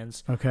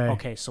aliens. Okay.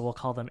 Okay. So we'll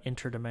call them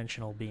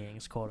interdimensional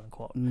beings, quote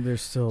unquote. They're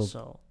still.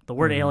 So the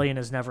word alien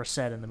is never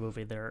said in the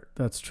movie.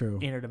 That's true.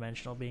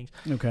 Interdimensional beings.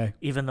 Okay.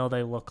 Even though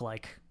they look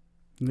like.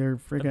 They're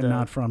freaking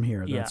not from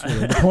here. That's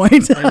really the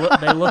point.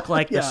 they look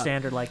like the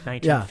standard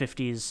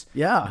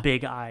 1950s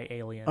big eye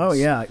aliens. Oh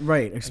yeah,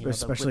 right.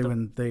 Especially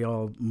when they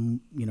all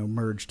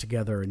merge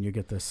together and you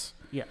get this.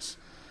 Yes.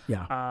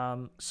 Yeah.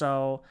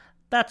 So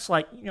that's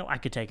I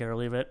could take it or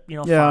leave it.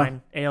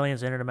 Fine.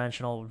 Aliens,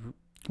 interdimensional.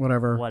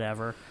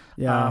 Whatever.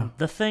 Yeah.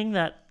 The thing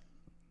that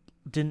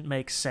didn't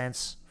make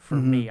sense for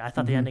me, I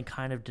thought the ending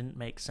kind of didn't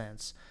make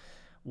sense,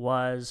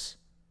 was.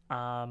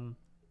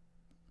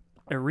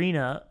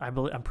 Irina,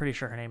 I'm pretty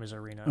sure her name is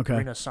Irina. Okay.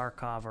 Irina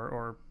Sarkov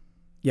or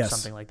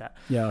something like that.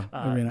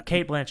 Yeah.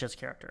 Kate Blanchett's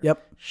character.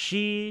 Yep.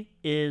 She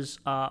is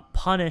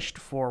punished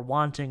for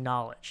wanting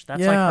knowledge.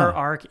 That's like her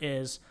arc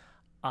is.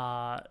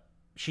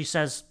 She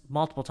says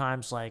multiple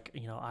times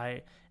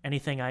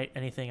anything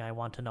I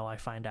want to know, I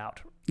find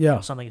out. Yeah.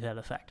 Something to that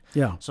effect.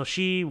 Yeah. So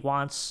she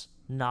wants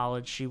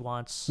knowledge. She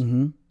wants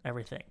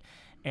everything,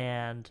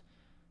 and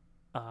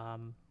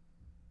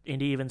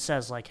Indy even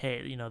says, like,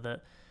 hey,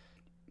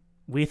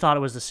 we thought it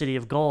was the city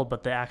of gold,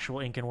 but the actual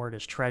Incan word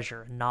is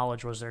treasure.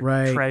 Knowledge was their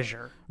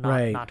treasure,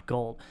 not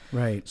gold.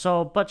 Right.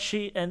 So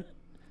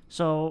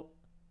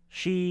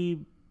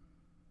she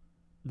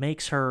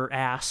makes her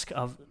ask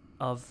of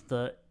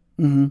the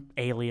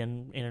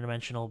alien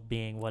interdimensional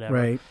being, whatever.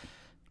 Right.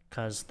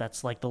 Because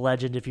that's like the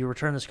legend. If you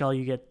return the skull,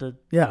 you get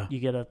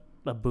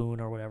a boon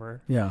or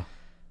whatever. Yeah.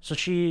 So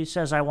she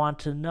says, I want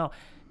to know.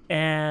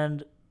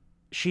 And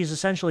she's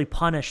essentially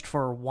punished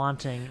for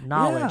wanting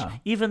knowledge,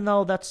 even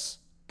though that's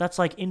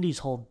like Indy's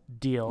whole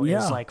deal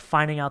is like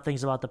finding out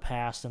things about the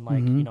past and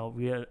like,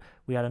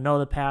 we got to know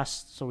the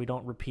past so we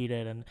don't repeat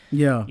it. And,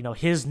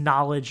 his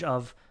knowledge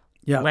of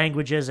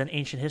languages and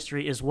ancient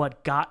history is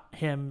what got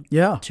him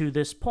to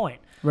this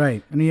point.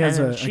 Right. And he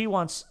has she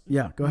wants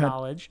go ahead.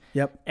 knowledge.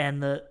 Yep.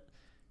 And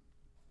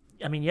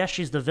yes,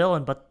 she's the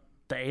villain, but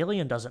the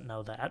alien doesn't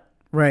know that.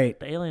 Right.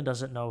 The alien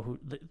doesn't know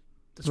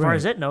as far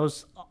as it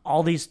knows,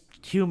 all these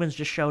humans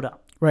just showed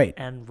up. Right.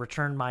 And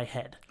returned my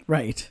head.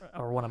 Right.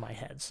 Or one of my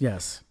heads.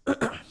 Yes.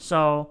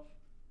 So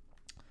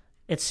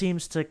it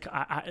seems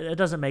it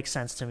doesn't make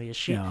sense to me.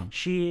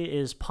 She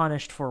is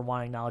punished for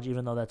wanting knowledge,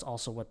 even though that's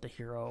also what the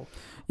hero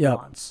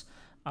wants.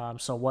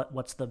 So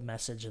what's the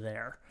message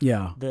there?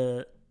 Yeah.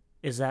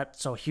 Is that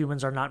so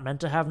humans are not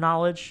meant to have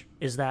knowledge?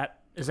 Is that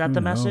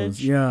the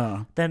message?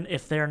 Yeah. Then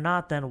if they're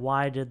not, then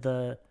why did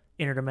the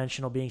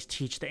interdimensional beings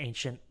teach the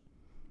ancient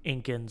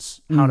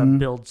Incans how to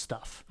build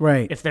stuff?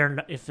 Right. If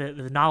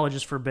the knowledge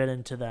is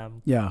forbidden to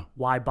them,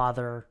 why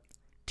bother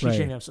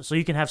teaching them? So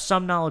you can have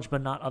some knowledge,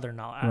 but not other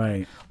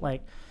knowledge.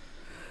 Right.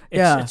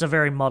 It's a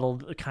very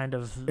muddled kind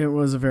of. It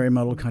was a very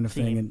muddled kind of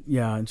thing,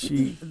 and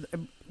she,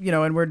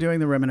 and we're doing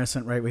the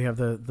reminiscent, right? We have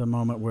the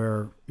moment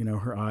where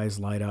her eyes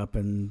light up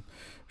and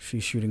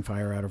she's shooting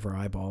fire out of her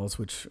eyeballs,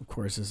 which of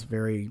course is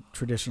very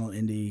traditional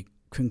indie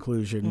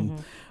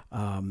conclusion.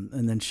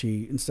 And then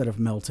she, instead of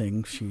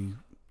melting, she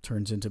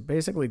turns into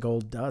basically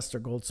gold dust or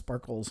gold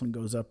sparkles and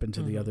goes up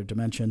into the other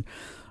dimension.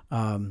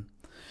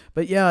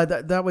 But yeah,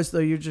 that was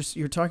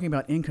you're talking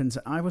about Incans.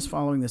 I was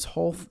following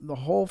the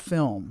whole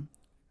film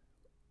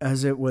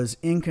as it was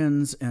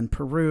Incans and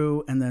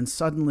Peru, and then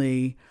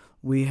suddenly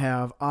we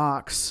have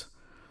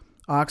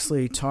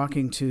Oxley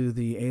talking to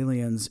the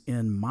aliens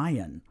in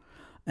Mayan.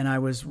 And I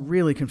was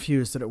really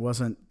confused that it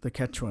wasn't the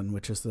Quechuan,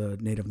 which is the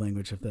native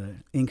language of the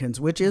Incans,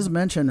 which is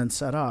mentioned and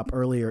set up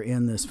earlier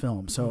in this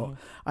film. So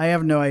I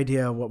have no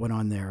idea what went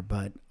on there,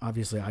 but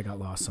obviously I got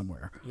lost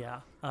somewhere.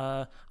 Yeah.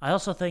 I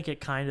also think it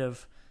kind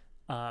of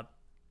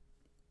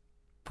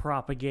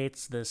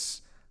propagates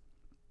this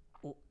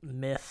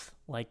myth,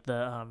 like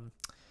the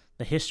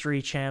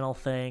History Channel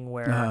thing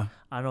where, I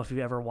don't know if you've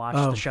ever watched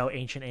the show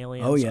Ancient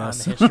Aliens on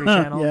the History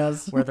Channel,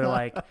 where they're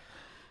like,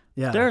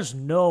 there's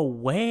no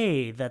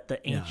way that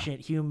the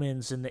ancient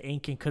humans and the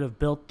Incan could have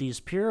built these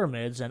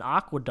pyramids and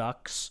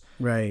aqueducts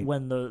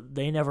when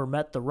they never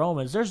met the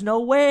Romans. There's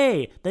no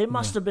way. They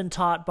must have been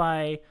taught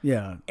by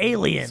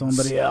aliens.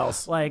 Somebody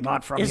else. Like,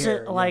 not from is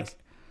here. It like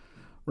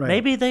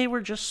maybe they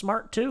were just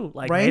smart too?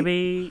 Like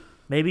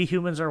maybe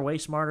humans are way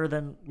smarter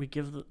than we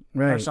give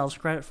ourselves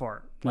credit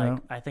for. Like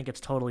I think it's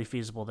totally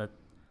feasible that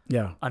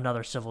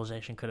another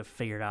civilization could have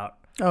figured out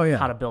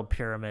how to build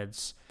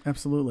pyramids.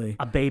 Absolutely.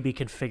 A baby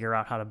can figure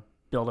out how to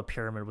build a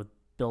pyramid with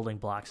building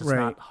blocks. It's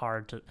not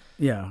hard to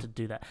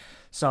do that.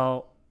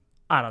 So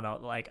I don't know.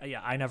 Like,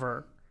 I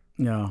never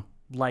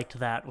liked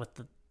that with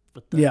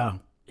the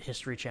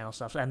History Channel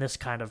stuff, and this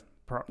kind of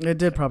it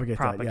did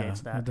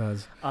propagates that. It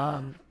does.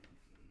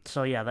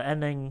 So the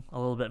ending a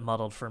little bit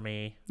muddled for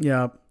me.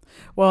 Yeah.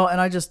 Well,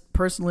 and I just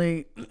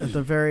personally in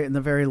the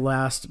very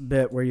last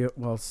bit where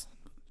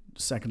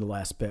second to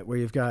last bit where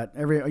you've got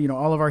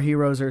all of our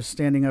heroes are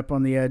standing up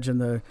on the edge and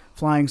the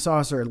flying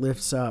saucer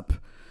lifts up,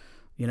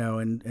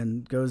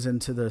 and goes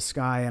into the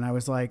sky. And I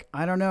was like,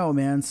 I don't know,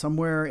 man,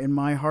 somewhere in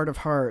my heart of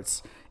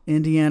hearts,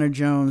 Indiana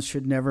Jones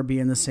should never be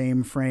in the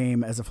same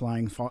frame as a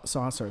flying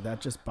saucer.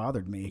 That just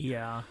bothered me.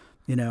 Yeah.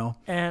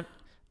 And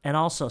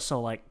also, so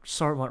like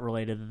somewhat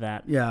related to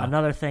that,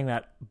 another thing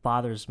that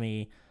bothers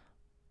me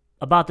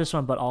about this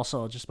one, but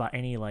also just about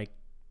any like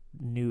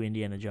new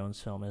Indiana Jones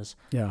film is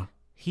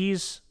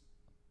he's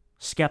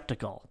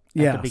skeptical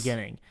at the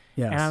beginning.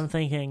 Yes. And I'm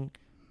thinking,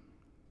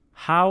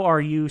 how are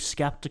you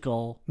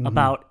skeptical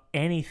about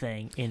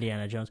anything,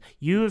 Indiana Jones?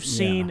 You have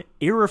seen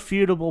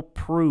irrefutable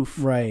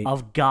proof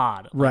of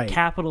God, like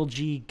capital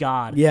G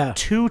God,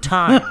 2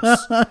 times.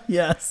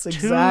 Yes,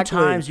 exactly.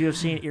 2 times you have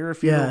seen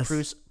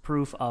irrefutable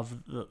proof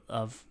of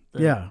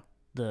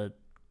the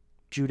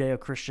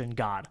Judeo-Christian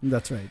God.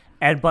 That's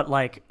right. But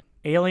like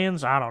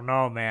aliens, I don't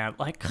know, man.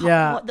 Like,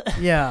 how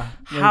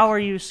are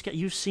you?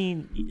 You've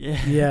seen,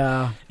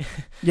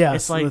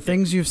 it's like the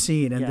things you've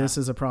seen, and this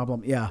is a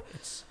problem. Yeah,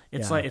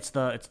 it's like it's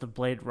the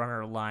Blade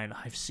Runner line.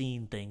 I've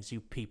seen things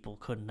you people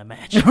couldn't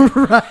imagine.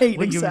 Right,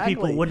 what exactly. you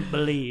people wouldn't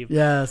believe.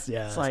 Yes.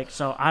 It's like,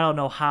 so I don't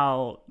know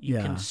how you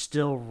can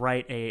still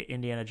write a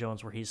Indiana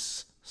Jones where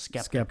he's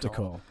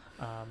skeptical.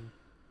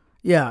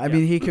 Yeah, I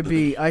mean, he could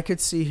be. I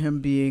could see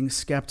him being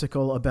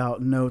skeptical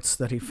about notes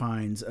that he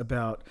finds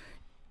about,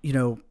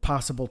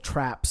 possible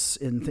traps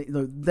in.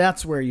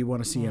 That's where you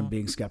want to see him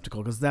being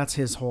skeptical, because that's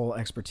his whole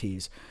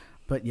expertise.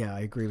 But yeah, I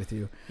agree with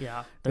you.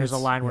 Yeah, there's a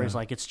line where he's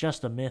like, "It's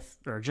just a myth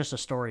or just a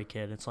story,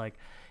 kid." It's like,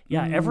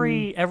 yeah,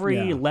 every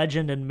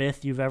legend and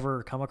myth you've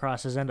ever come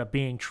across has ended up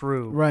being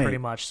true, pretty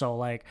much. So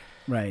like,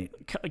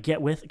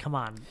 come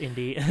on,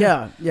 Indy.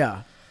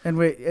 yeah, and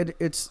wait,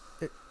 it's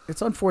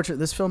unfortunate.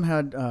 This film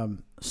had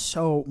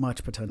so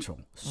much potential,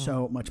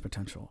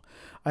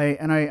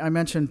 I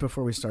mentioned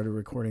before we started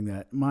recording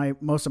that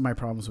most of my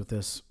problems with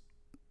this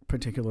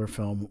particular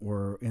film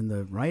were in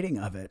the writing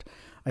of it.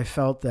 I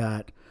felt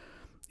that,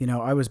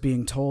 I was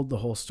being told the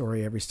whole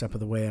story every step of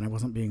the way, and I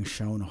wasn't being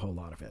shown a whole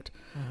lot of it.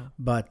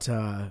 But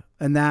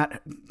and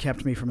that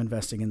kept me from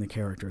investing in the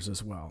characters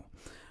as well.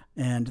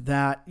 And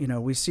that,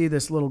 we see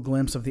this little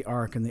glimpse of the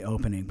arc in the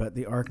opening, but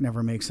the arc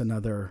never makes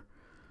another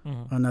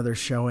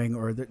showing,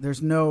 or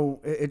there's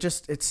no.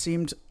 It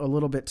seemed a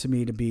little bit to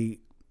me to be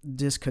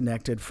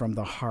disconnected from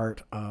the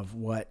heart of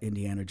what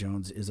Indiana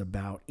Jones is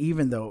about,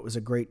 even though it was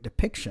a great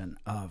depiction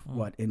of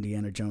what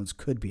Indiana Jones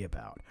could be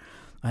about.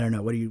 I don't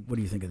know. What do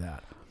you think of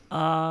that?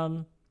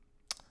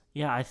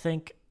 Yeah, I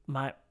think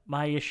my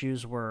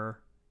issues were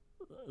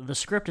the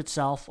script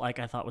itself. Like,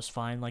 I thought was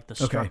fine. Like the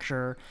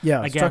structure. Yeah,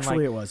 again,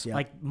 structurally it was. Yeah,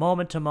 like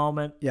moment to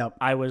moment. Yep.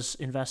 I was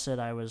invested.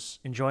 I was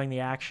enjoying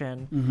the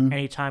action.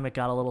 Anytime it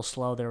got a little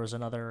slow, there was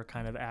another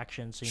kind of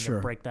action scene to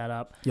break that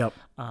up. Yep.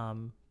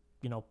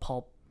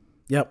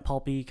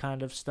 Pulpy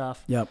kind of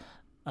stuff. Yep.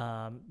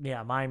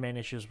 My main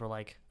issues were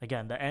like,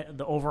 again,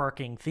 the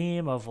overarching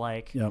theme of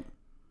like,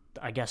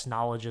 I guess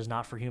knowledge is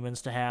not for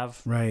humans to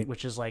have, right?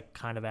 Which is like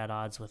kind of at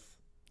odds with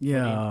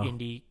what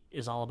Indy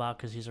is all about,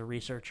 because he's a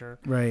researcher,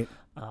 right?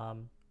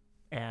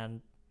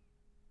 And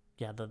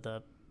yeah,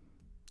 the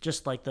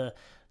just like the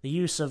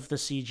use of the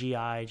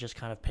CGI just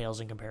kind of pales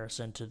in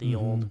comparison to the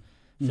old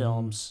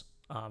films.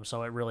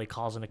 So it really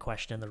calls into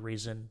question the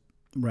reason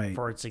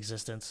for its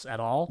existence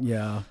at all.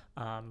 Yeah.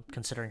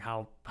 Considering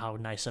how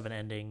nice of an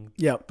ending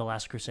The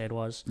Last Crusade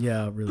was.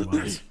 Yeah, it really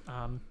was.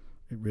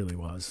 It really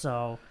was.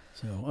 So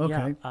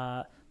okay.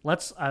 Yeah,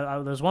 let's.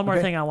 There's one more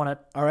thing I want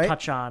to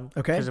touch on.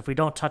 Okay. Because if we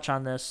don't touch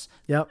on this,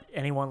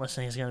 anyone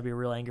listening is going to be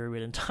real angry we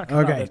didn't talk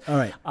about it. All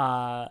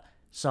right.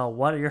 So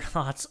what are your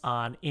thoughts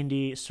on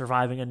Indy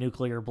surviving a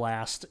nuclear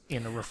blast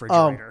in a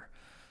refrigerator?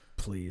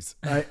 Please.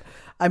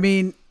 I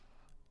mean,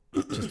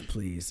 just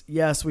please.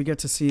 Yes, we get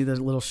to see the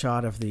little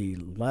shot of the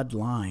lead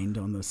lined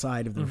on the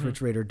side of the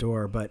refrigerator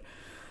door, but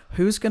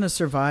who's going to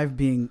survive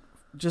being,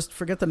 just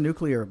forget the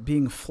nuclear,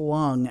 being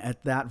flung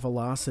at that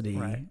velocity,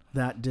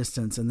 that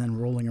distance, and then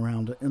rolling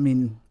around? I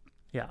mean,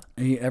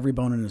 every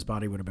bone in his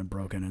body would have been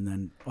broken, and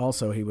then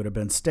also he would have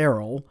been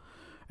sterile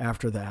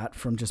after that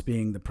from just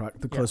being the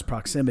close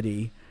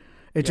proximity.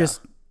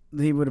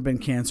 He would have been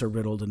cancer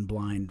riddled and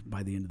blind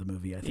by the end of the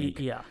movie, I think.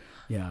 Yeah.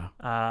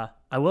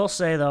 I will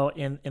say though,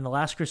 in The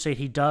Last Crusade,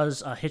 he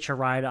does hitch a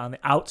ride on the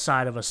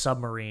outside of a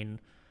submarine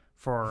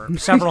for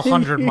several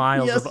hundred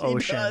miles of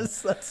ocean. He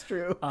does. That's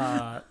true.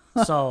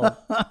 So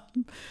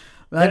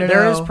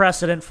there is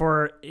precedent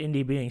for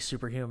Indy being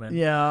superhuman.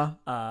 Yeah.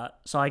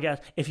 So I guess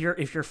if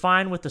you're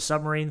fine with the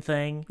submarine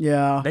thing,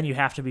 then you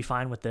have to be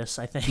fine with this,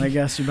 I think. I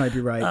guess you might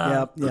be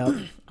right. Yep.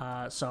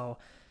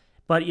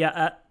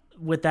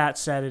 With that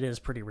said, it is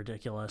pretty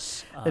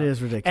ridiculous. It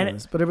is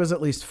ridiculous, but it was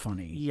at least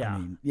funny. Yeah. I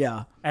mean,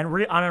 yeah. And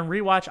on a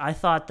rewatch, I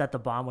thought that the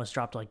bomb was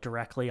dropped like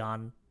directly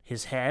on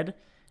his head.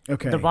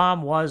 Okay. The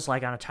bomb was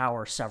like on a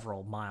tower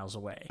several miles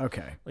away.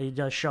 Okay. It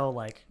does show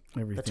like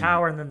everything. The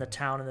tower and then the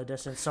town in the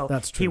distance. So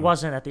that's true. He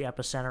wasn't at the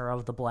epicenter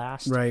of the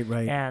blast. Right.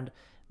 And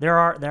there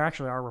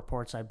actually are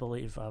reports, I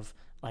believe, of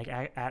like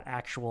at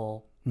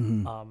actual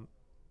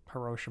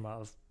Hiroshima,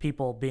 of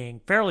people being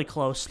fairly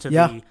close to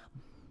the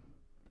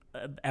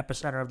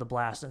epicenter of the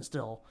blast and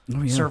still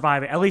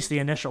surviving. At least the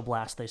initial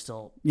blast, they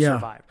still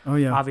survived. Oh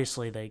yeah.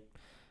 Obviously, they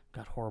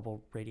got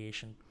horrible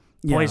radiation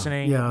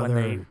poisoning when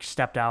they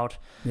stepped out.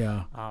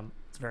 Yeah.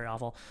 It's very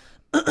awful.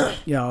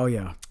 Yeah. Oh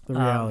yeah. The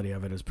reality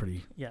of it is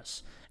pretty.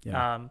 Yes.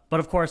 Yeah. But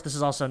of course, this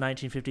is also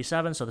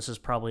 1957, so this is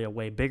probably a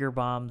way bigger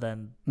bomb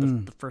than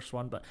the first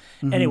one. But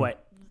anyway,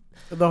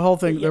 the whole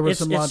thing, there were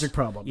some logic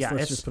problems. Yeah,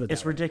 Let's just put it that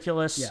it's way.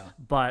 ridiculous. Yeah.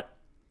 But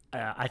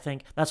I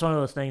think that's one of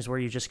those things where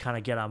you just kind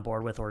of get on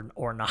board with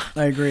or not.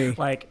 I agree.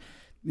 Like,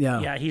 you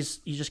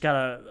just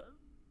gotta.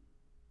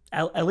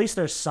 At least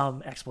there's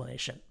some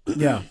explanation.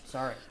 Yeah.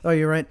 Sorry. Oh,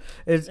 you're right.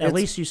 At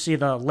least you see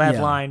the lead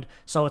lined,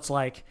 so it's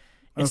like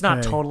it's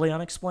not totally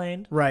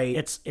unexplained. Right.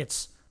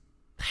 It's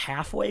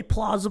halfway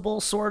plausible,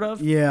 sort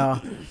of. Yeah.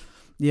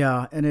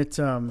 Yeah, and it's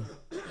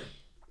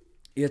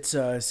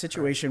a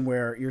situation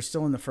where you're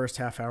still in the first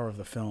half hour of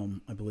the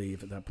film, I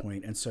believe, at that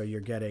point, and so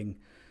you're getting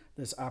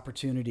this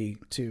opportunity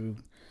to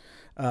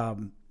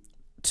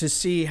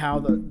see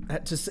how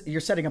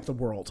you're setting up the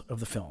world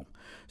of the film.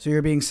 So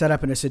you're being set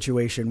up in a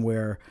situation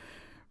where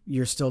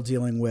you're still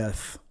dealing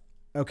with,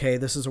 okay,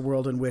 this is a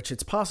world in which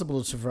it's possible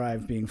to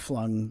survive being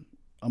flung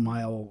a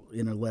mile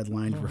in a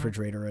lead-lined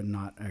refrigerator and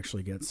not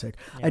actually get sick.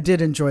 Yeah. I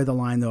did enjoy the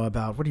line though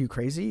about, "What are you,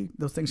 crazy?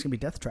 Those things can be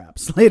death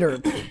traps later."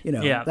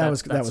 That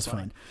was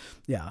fun.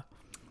 Yeah.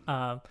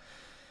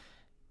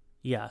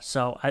 Yeah.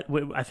 So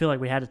I feel like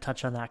we had to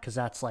touch on that because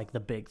that's like the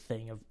big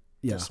thing of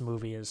this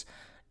movie is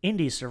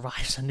Indy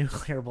survives a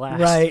nuclear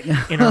blast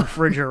in a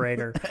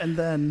refrigerator, and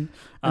then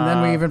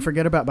we even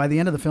forget about, by the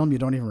end of the film you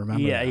don't even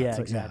remember.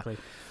 Exactly.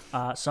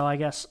 So I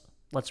guess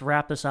let's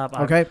wrap this up.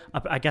 Okay.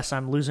 I guess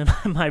I'm losing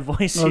my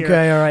voice here.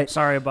 Okay, all right.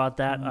 Sorry about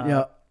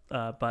that.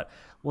 But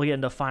we'll get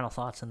into final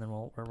thoughts and then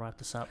we'll wrap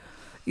this up.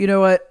 You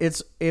know what?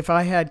 If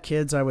I had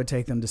kids, I would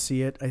take them to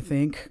see it, I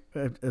think,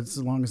 as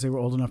long as they were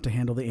old enough to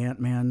handle the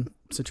Ant-Man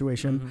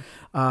situation.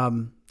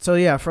 So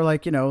yeah, for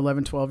 11,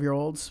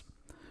 12-year-olds,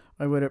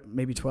 I would,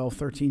 maybe 12,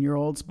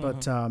 13-year-olds.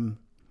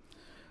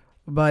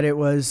 But it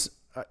was,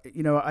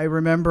 I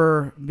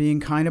remember being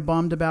kind of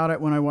bummed about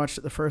it when I watched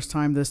it the first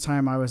time. This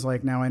time I was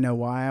like, now I know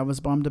why I was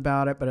bummed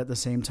about it. But at the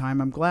same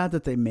time, I'm glad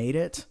that they made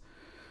it.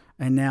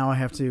 And now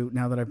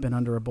now that I've been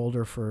under a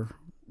boulder for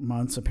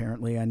months,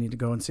 apparently I need to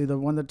go and see the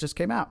one that just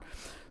came out.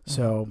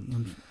 So,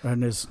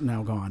 and is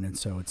now gone. And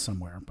so it's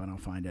somewhere, but I'll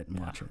find it and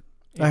watch it.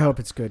 I hope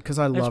it's good because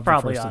I love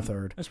the first and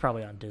third. It's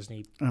probably on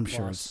Disney. I'm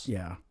sure it's,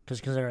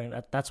 because considering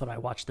that's what I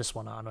watched this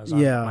one on, was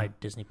on my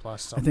Disney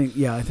Plus. So. I think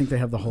they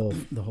have the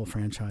whole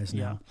franchise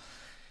now.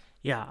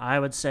 Yeah, I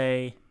would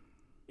say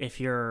if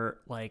you're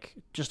like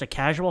just a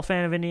casual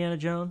fan of Indiana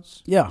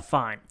Jones,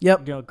 fine.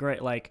 Yep.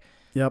 Great. Like,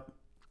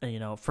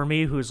 for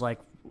me, who's like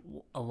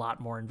a lot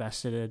more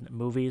invested in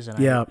movies, and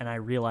I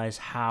realize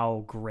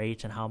how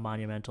great and how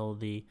monumental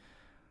the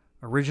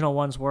original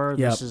ones were.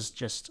 This is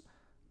just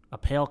a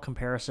pale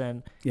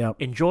comparison.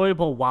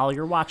 Enjoyable while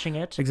you're watching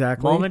it.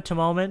 Exactly. Moment to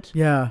moment.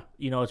 Yeah.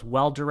 It's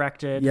well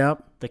directed.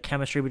 The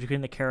chemistry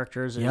between the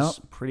characters is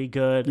pretty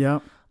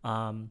good.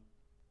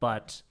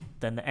 But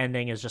then the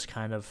ending is just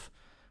kind of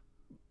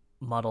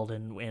muddled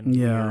and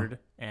weird,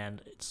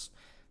 and it's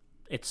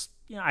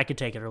I could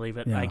take it or leave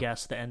it. I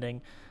guess the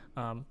ending.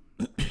 I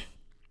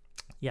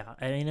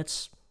mean,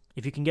 it's,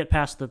 if you can get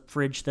past the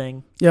fridge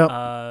thing,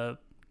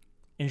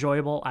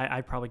 enjoyable.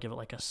 I'd probably give it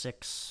like a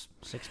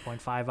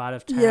 6.5 out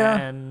of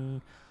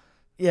 10.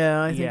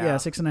 Yeah, I think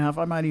 6.5.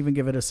 I might even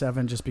give it a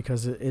 7 just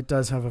because it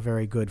does have a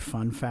very good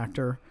fun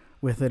factor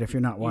with it. If you're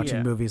not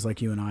watching movies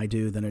like you and I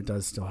do, then it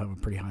does still have a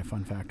pretty high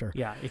fun factor.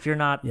 Yeah, if you're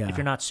not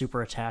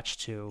super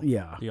attached to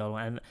the other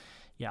one,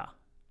 and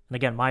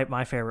again,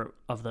 my favorite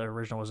of the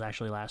original was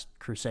actually Last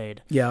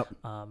Crusade.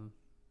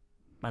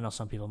 I know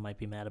some people might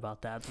be mad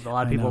about that. A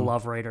lot of people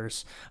love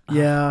Raiders.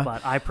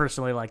 But I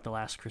personally like The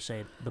Last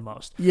Crusade the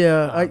most.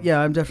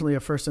 I'm definitely a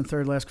first and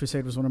third. Last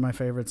Crusade was one of my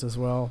favorites as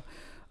well.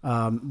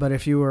 But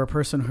if you were a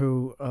person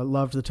who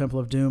loved the Temple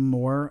of Doom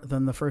more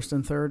than the first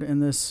and third in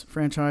this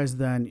franchise,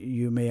 then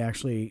you may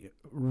actually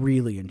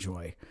really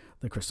enjoy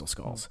the Crystal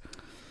Skulls.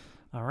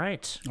 All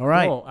right.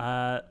 Cool.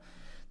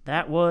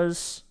 That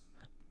was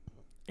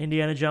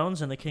Indiana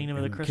Jones and the Kingdom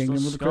of the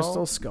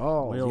Crystal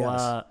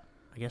Skull.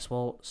 I guess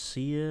we'll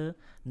see you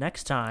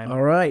next time.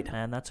 All right.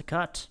 And that's a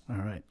cut. All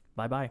right.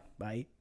 Bye-bye. Bye.